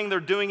be saying they're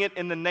doing it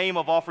in the name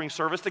of offering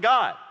service to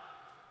God.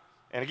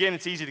 And again,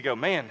 it's easy to go,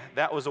 man,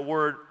 that was a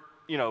word,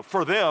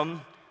 for them,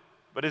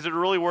 but is it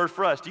really a word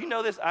for us? Do you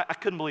know this? I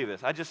couldn't believe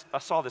this. I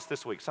saw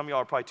this week. Some of y'all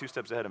are probably 2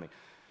 steps ahead of me.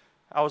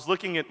 I was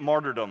looking at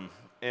martyrdom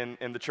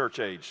in the church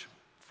age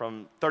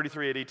from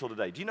 33 AD till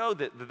today. Do you know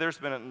that there's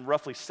been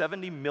roughly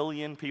 70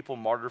 million people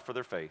martyred for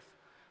their faith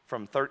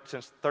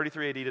since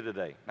 33 AD to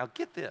today? Now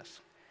get this.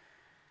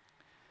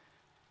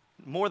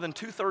 More than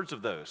 2/3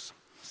 of those,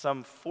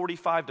 some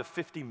 45 to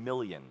 50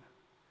 million,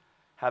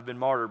 have been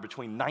martyred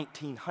between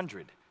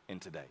 1900 and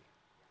today.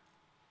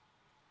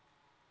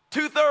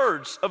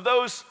 2/3 of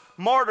those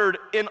martyred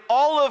in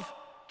all of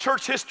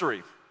church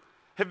history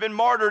have been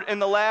martyred in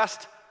the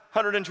last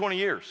 120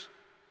 years.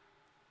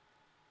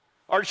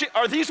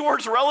 Are these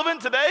words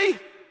relevant today?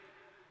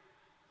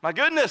 My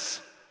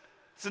goodness.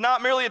 This is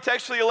not merely a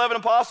text for the 11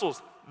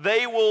 apostles.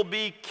 They will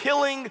be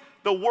killing,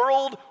 the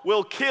world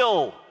will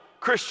kill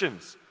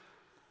Christians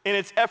in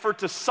its effort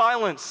to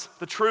silence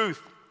the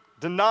truth,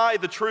 deny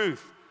the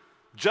truth,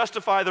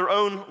 justify their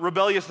own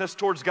rebelliousness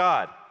towards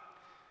God.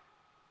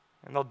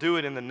 And they'll do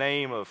it in the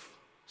name of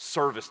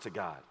service to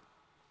God.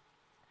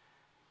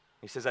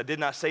 He says, I did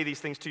not say these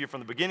things to you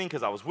from the beginning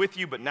because I was with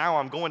you, but now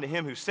I'm going to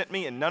him who sent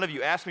me, and none of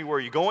you asked me, where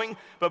are you going?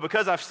 But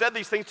because I've said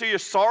these things to you,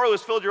 sorrow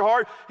has filled your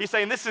heart. He's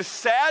saying, this is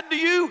sad to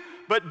you,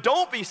 but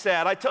don't be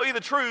sad. I tell you the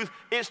truth,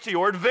 it's to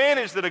your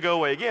advantage that I go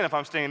away. Again, if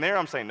I'm staying there,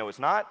 I'm saying, no, it's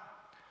not.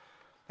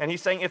 And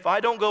he's saying, if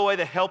I don't go away,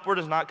 the helper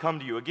does not come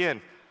to you.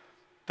 Again,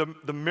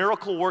 the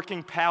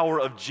miracle-working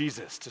power of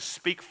Jesus to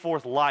speak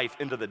forth life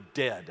into the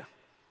dead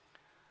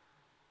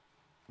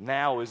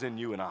now is in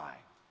you and I.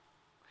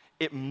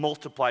 It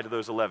multiplied to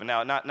those 11. Now,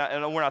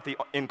 we're not the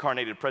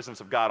incarnated presence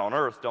of God on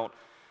earth.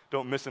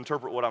 Don't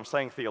misinterpret what I'm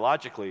saying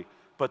theologically.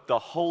 But the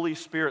Holy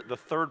Spirit, the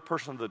third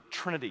person of the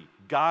Trinity,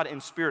 God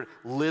in Spirit,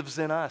 lives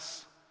in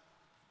us.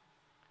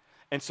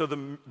 And so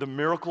the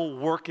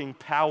miracle-working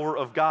power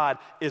of God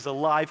is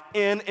alive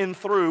in and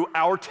through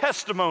our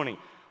testimony,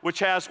 which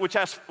has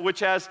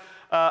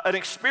an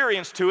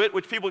experience to it,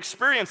 which people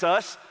experience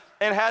us,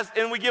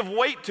 and we give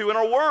weight to in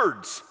our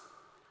words.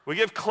 We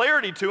give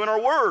clarity to in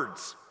our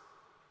words.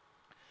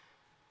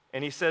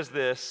 And he says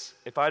this,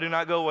 if I do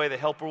not go away, the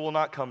helper will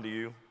not come to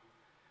you.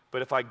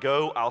 But if I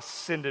go, I'll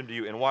send him to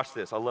you. And watch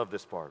this, I love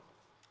this part.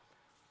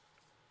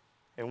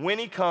 And when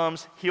he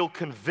comes, he'll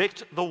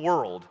convict the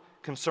world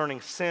concerning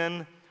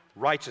sin,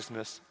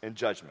 righteousness, and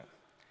judgment.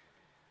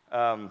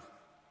 Let's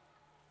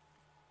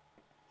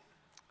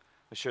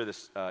share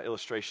this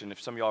illustration. If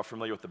some of y'all are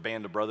familiar with the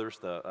Band of Brothers,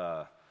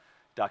 the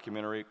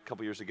documentary a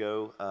couple years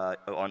ago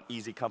on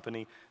Easy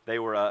Company. They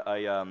were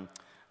a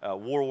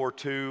World War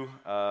II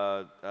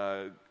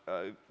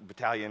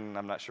battalion.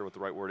 I'm not sure what the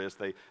right word is.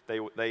 They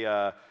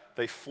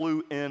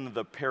flew in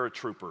the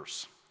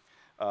paratroopers,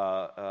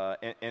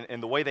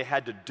 and the way they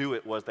had to do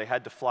it was they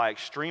had to fly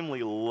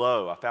extremely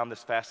low. I found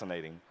this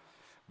fascinating.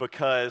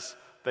 because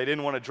they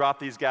didn't want to drop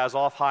these guys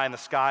off high in the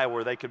sky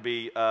where they could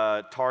be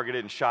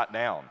targeted and shot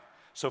down.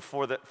 So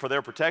for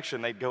their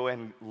protection, they'd go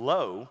in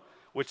low,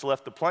 which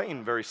left the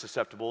plane very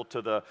susceptible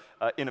to the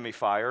enemy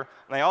fire.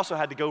 And they also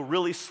had to go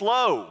really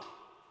slow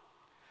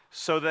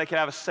so that they could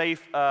have a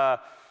safe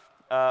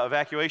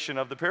evacuation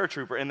of the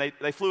paratrooper. And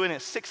they flew in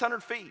at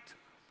 600 feet.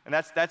 And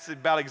that's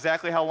about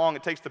exactly how long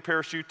it takes the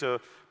parachute to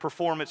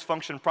perform its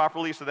function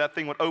properly, so that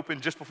thing would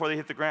open just before they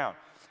hit the ground.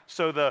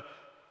 So the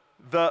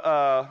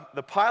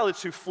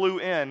pilots who flew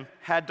in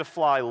had to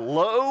fly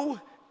low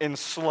and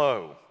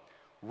slow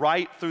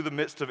right through the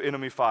midst of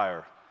enemy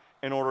fire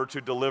in order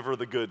to deliver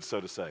the goods, so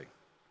to say.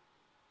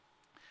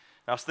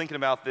 I was thinking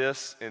about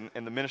this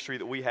in the ministry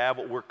that we have,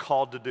 what we're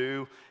called to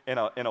do in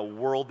a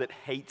world that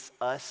hates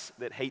us,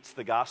 that hates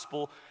the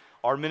gospel.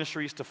 Our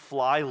ministry is to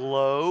fly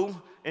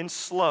low and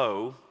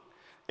slow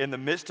in the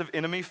midst of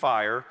enemy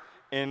fire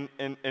and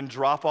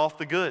drop off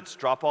the goods.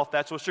 Drop off,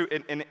 that's what's true.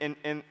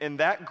 In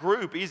that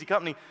group, Easy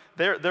Company,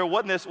 there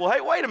wasn't this, well,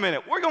 hey, wait a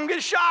minute, we're going to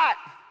get shot.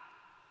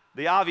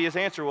 The obvious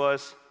answer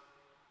was,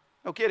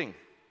 no kidding.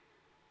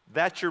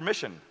 That's your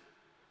mission.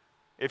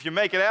 If you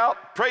make it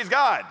out, praise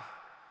God.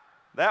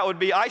 That would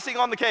be icing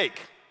on the cake.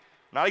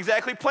 Not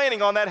exactly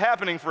planning on that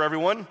happening for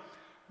everyone,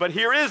 but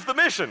here is the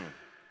mission.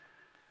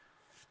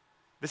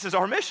 This is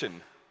our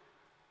mission.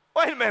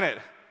 Wait a minute.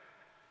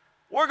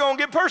 We're going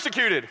to get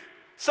persecuted.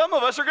 Some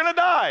of us are going to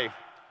die.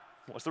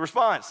 What's the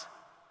response?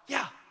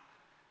 Yeah,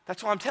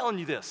 that's why I'm telling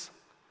you this.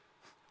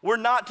 We're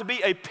not to be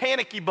a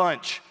panicky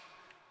bunch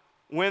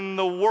when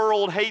the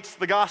world hates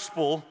the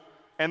gospel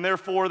and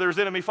therefore there's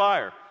enemy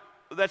fire.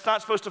 That's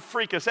not supposed to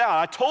freak us out.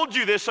 I told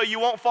you this so you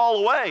won't fall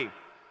away.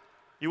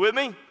 You with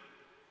me?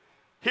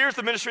 Here's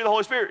the ministry of the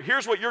Holy Spirit.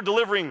 Here's what you're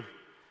delivering.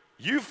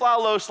 You fly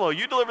low, slow.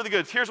 You deliver the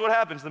goods. Here's what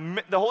happens.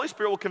 The Holy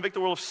Spirit will convict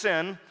the world of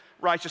sin,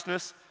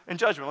 righteousness, and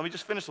judgment. Let me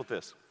just finish with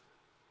this.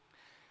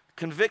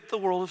 Convict the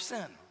world of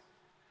sin.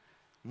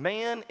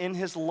 Man in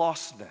his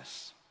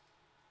lostness.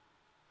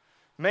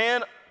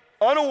 Man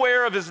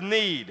unaware of his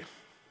need.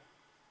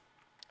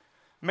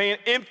 Man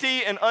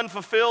empty and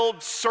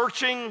unfulfilled,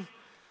 searching,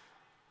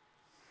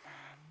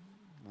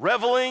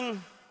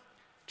 reveling,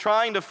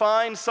 trying to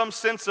find some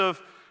sense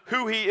of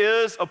who he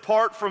is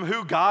apart from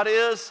who God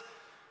is.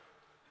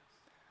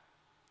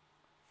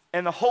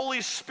 And the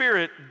Holy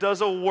Spirit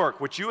does a work,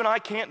 which you and I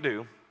can't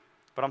do,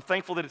 but I'm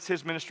thankful that it's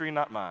his ministry and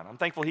not mine. I'm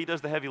thankful he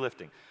does the heavy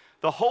lifting.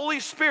 The Holy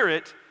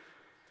Spirit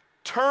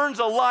turns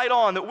a light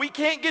on that we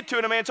can't get to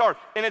in a man's heart,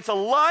 and it's a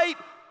light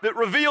that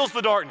reveals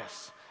the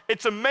darkness.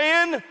 It's a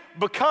man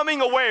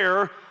becoming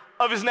aware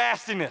of his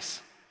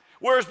nastiness,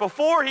 whereas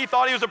before he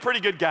thought he was a pretty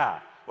good guy.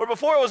 Or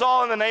before it was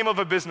all in the name of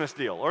a business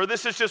deal, or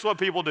this is just what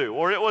people do,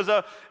 or it was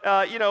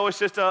it's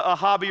just a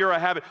hobby or a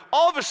habit.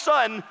 All of a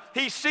sudden,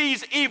 he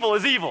sees evil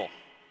as evil.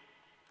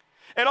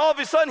 And all of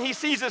a sudden, he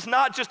sees it's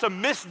not just a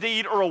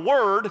misdeed or a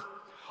word.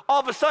 All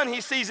of a sudden,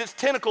 he sees its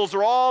tentacles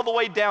are all the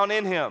way down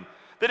in him.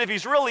 That if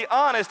he's really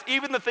honest,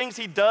 even the things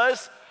he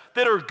does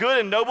that are good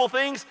and noble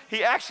things,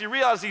 he actually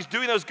realizes he's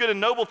doing those good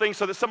and noble things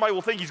so that somebody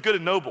will think he's good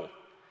and noble.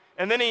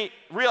 And then he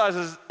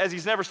realizes, as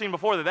he's never seen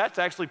before, that that's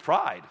actually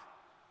pride.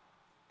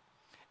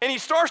 And he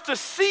starts to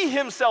see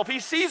himself. He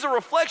sees a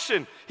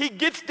reflection. He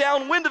gets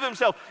downwind of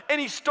himself. And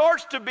he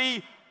starts to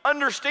be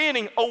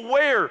understanding,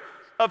 aware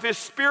of his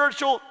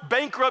spiritual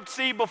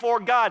bankruptcy before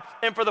God.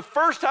 And for the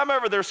first time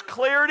ever, there's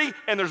clarity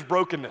and there's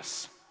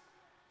brokenness.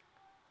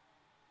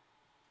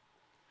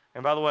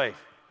 And by the way,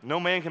 no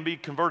man can be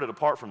converted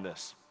apart from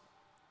this.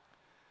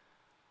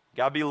 You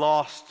gotta be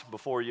lost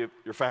before you're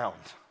found.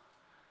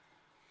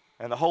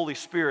 And the Holy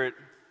Spirit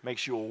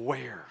makes you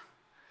aware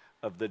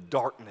of the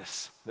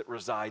darkness that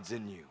resides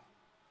in you.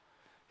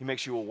 He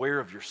makes you aware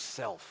of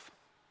yourself.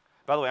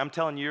 By the way, I'm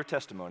telling you your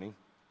testimony.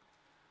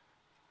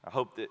 I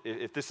hope that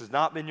if this has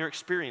not been your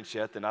experience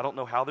yet, then I don't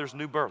know how there's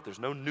new birth. There's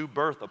no new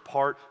birth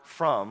apart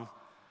from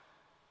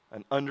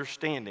an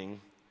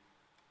understanding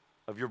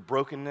of your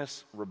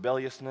brokenness,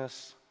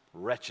 rebelliousness,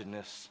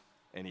 wretchedness,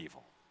 and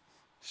evil.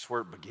 This is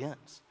where it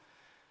begins.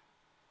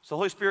 So the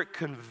Holy Spirit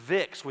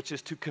convicts, which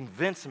is to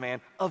convince a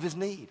man of his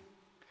need.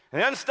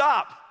 And it doesn't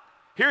stop.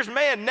 Here's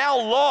man now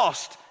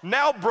lost,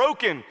 now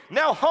broken,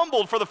 now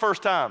humbled for the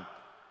first time.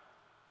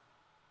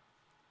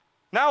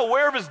 Now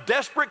aware of his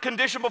desperate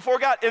condition before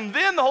God. And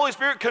then the Holy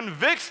Spirit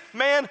convicts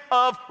man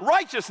of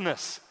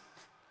righteousness.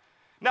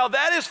 Now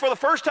that is for the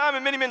first time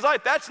in many men's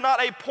life. That's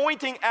not a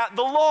pointing at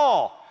the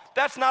law.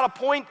 That's not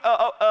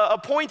a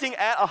pointing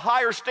at a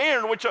higher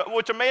standard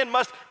which a man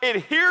must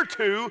adhere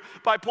to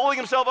by pulling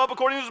himself up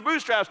according to his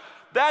bootstraps.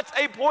 That's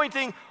a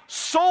pointing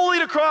solely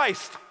to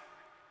Christ.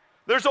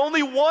 There's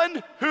only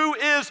one who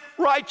is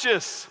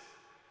righteous.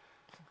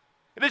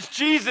 It is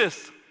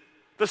Jesus,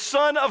 the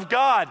Son of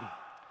God,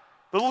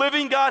 the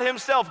living God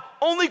himself.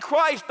 Only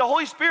Christ, the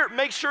Holy Spirit,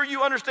 makes sure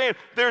you understand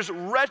there's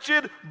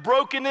wretched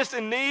brokenness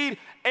and need,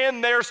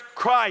 and there's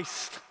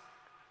Christ.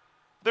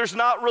 There's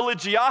not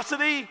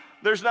religiosity.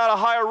 There's not a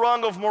higher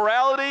rung of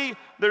morality.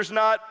 There's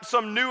not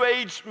some new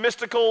age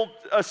mystical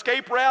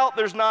escape route.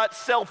 There's not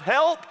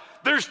self-help.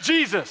 There's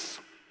Jesus.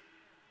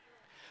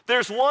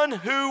 There's one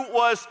who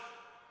was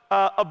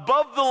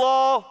above the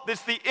law,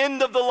 that's the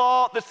end of the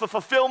law, that's the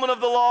fulfillment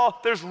of the law.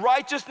 There's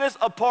righteousness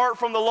apart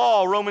from the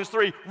law, Romans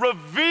 3,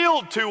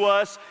 revealed to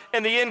us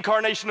in the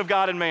incarnation of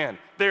God and man.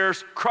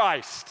 There's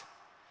Christ.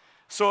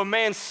 So a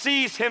man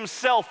sees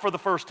himself for the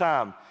first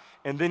time,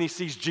 and then he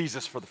sees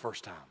Jesus for the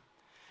first time.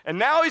 And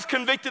now he's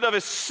convicted of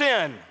his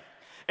sin,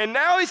 and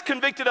now he's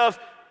convicted of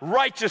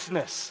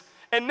righteousness.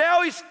 And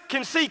now he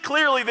can see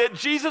clearly that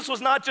Jesus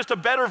was not just a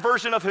better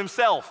version of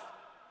himself.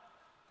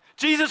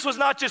 Jesus was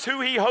not just who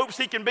he hopes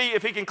he can be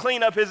if he can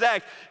clean up his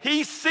act.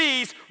 He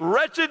sees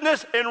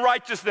wretchedness and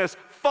righteousness,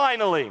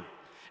 finally.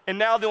 And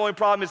now the only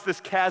problem is this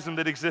chasm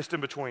that exists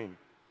in between.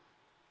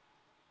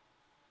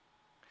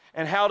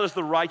 And how does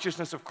the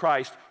righteousness of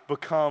Christ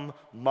become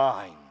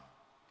mine?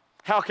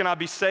 How can I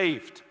be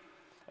saved?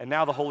 And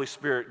now the Holy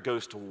Spirit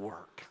goes to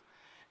work.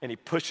 And he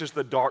pushes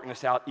the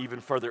darkness out even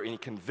further, and he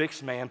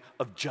convicts man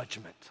of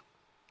judgment.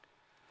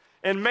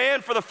 And man,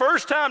 for the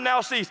first time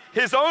now, sees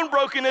his own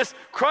brokenness,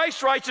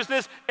 Christ's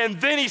righteousness, and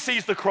then he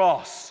sees the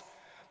cross.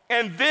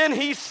 And then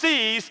he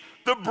sees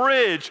the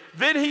bridge.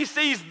 Then he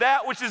sees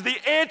that which is the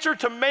answer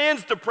to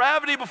man's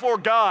depravity before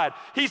God.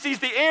 He sees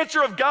the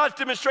answer of God's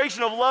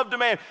demonstration of love to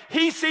man.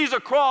 He sees a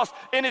cross,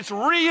 and it's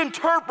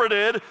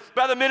reinterpreted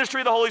by the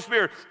ministry of the Holy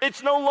Spirit.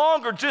 It's no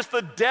longer just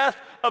the death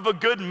of a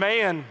good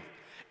man.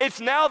 It's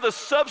now the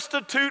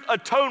substitute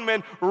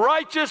atonement,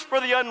 righteous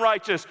for the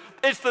unrighteous.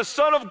 It's the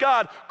Son of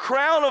God,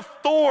 crown of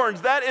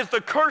thorns. That is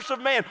the curse of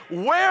man,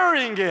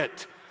 wearing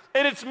it.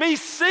 And it's me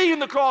seeing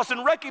the cross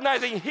and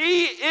recognizing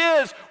he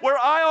is where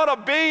I ought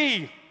to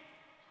be.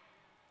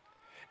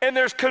 And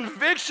there's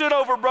conviction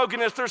over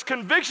brokenness, there's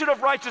conviction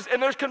of righteousness,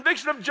 and there's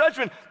conviction of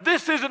judgment.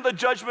 This isn't the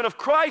judgment of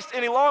Christ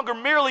any longer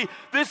merely.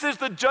 This is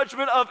the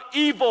judgment of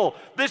evil.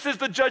 This is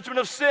the judgment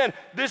of sin.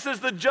 This is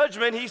the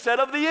judgment, he said,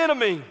 of the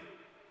enemy.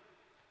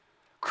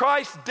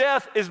 Christ's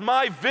death is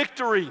my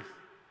victory.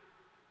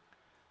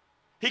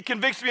 He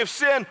convicts me of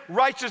sin,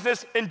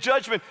 righteousness, and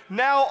judgment.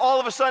 Now, all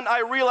of a sudden,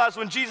 I realize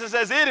when Jesus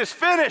says, "It is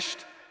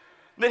finished,"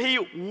 that he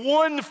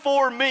won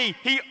for me.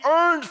 He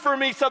earned for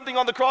me something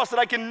on the cross that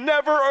I can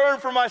never earn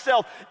for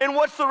myself. And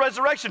what's the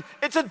resurrection?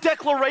 It's a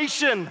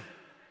declaration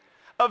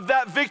of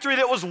that victory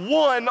that was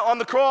won on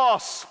the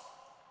cross.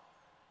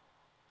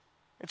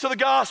 And so the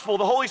gospel,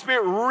 the Holy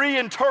Spirit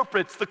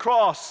reinterprets the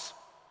cross.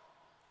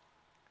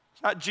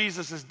 It's not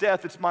Jesus'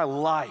 death, it's my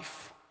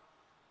life.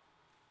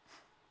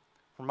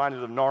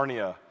 Reminded of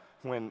Narnia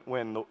when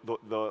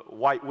the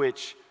white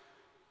witch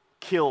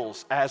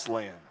kills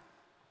Aslan.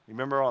 You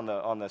remember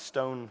on the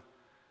stone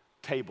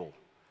table?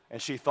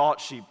 And she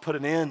thought she put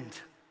an end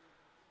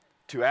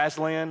to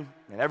Aslan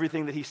and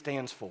everything that he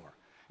stands for.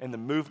 And the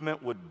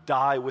movement would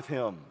die with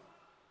him.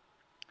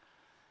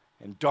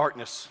 And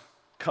darkness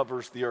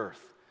covers the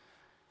earth.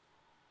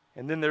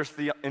 And then there's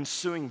the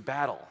ensuing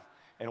battle.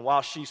 And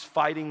while she's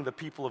fighting the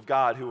people of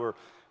God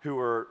who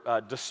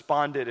are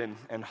despondent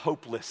and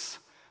hopeless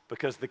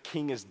because the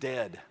king is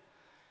dead,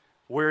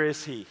 where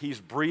is he?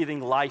 He's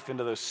breathing life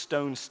into those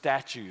stone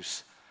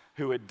statues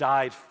who had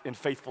died in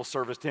faithful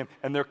service to him,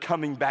 and they're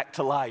coming back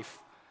to life.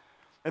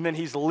 And then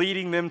he's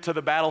leading them to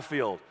the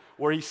battlefield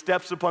where he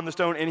steps upon the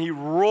stone and he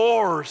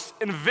roars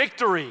in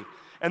victory.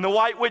 And the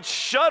white witch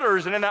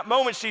shudders, and in that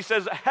moment she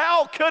says,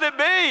 "How could it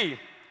be?"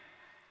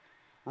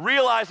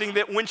 Realizing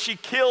that when she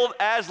killed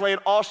Aslan,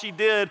 all she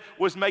did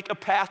was make a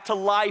path to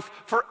life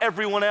for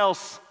everyone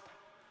else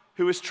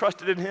who is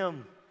trusted in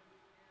him.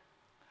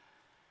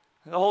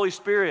 The Holy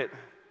Spirit,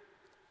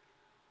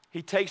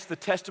 he takes the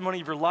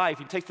testimony of your life,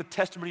 he takes the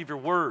testimony of your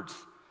words,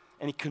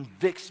 and he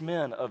convicts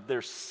men of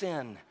their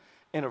sin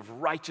and of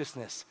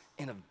righteousness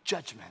and of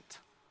judgment.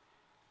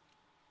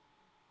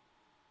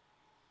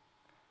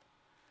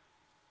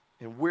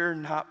 And we're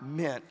not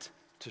meant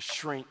to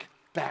shrink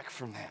back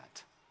from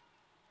that.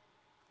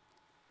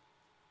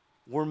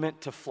 We're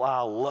meant to fly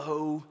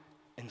low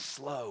and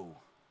slow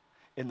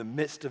in the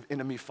midst of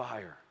enemy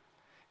fire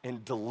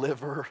and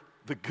deliver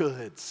the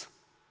goods.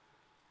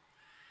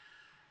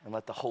 And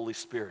let the Holy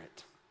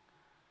Spirit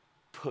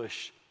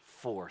push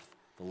forth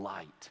the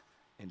light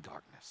in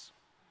darkness.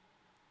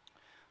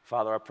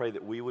 Father, I pray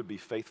that we would be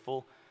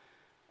faithful.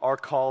 Our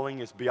calling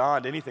is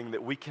beyond anything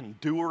that we can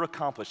do or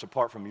accomplish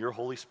apart from your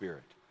Holy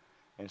Spirit.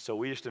 And so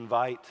we just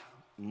invite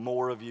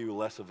more of you,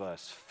 less of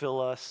us. Fill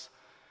us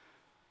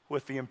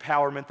with the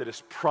empowerment that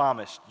is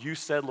promised. You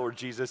said, Lord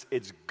Jesus,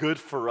 it's good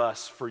for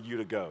us for you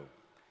to go,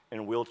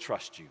 and we'll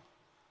trust you.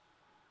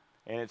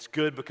 And it's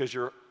good because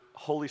your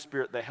Holy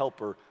Spirit, the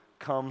helper,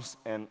 comes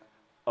and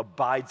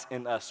abides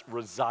in us,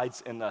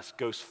 resides in us,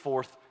 goes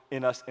forth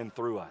in us and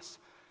through us.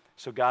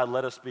 So God,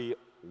 let us be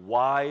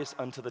wise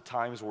unto the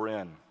times we're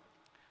in.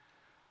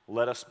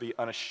 Let us be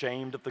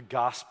unashamed of the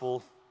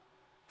gospel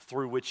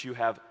through which you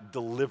have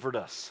delivered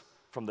us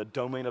from the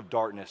domain of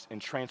darkness and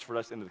transferred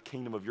us into the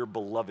kingdom of your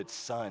beloved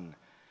Son.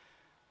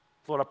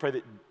 Lord, I pray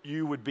that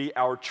you would be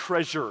our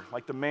treasure,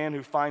 like the man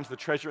who finds the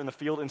treasure in the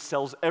field and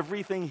sells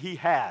everything he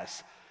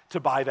has to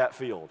buy that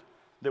field.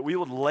 That we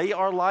would lay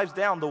our lives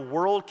down. The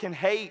world can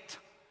hate.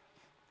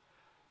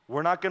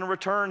 We're not going to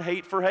return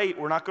hate for hate.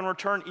 We're not going to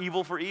return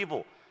evil for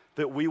evil.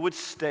 That we would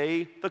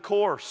stay the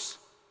course.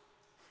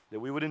 That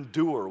we would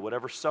endure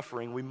whatever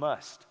suffering we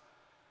must.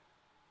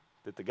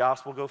 That the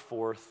gospel go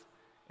forth,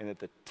 and that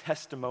the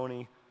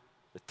testimony,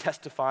 the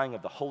testifying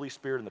of the Holy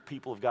Spirit and the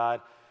people of God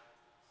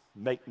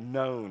make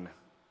known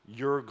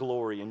your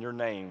glory and your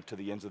name to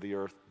the ends of the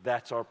earth.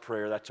 That's our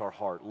prayer. That's our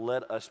heart.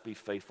 Let us be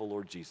faithful,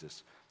 Lord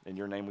Jesus. In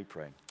your name we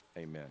pray.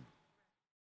 Amen.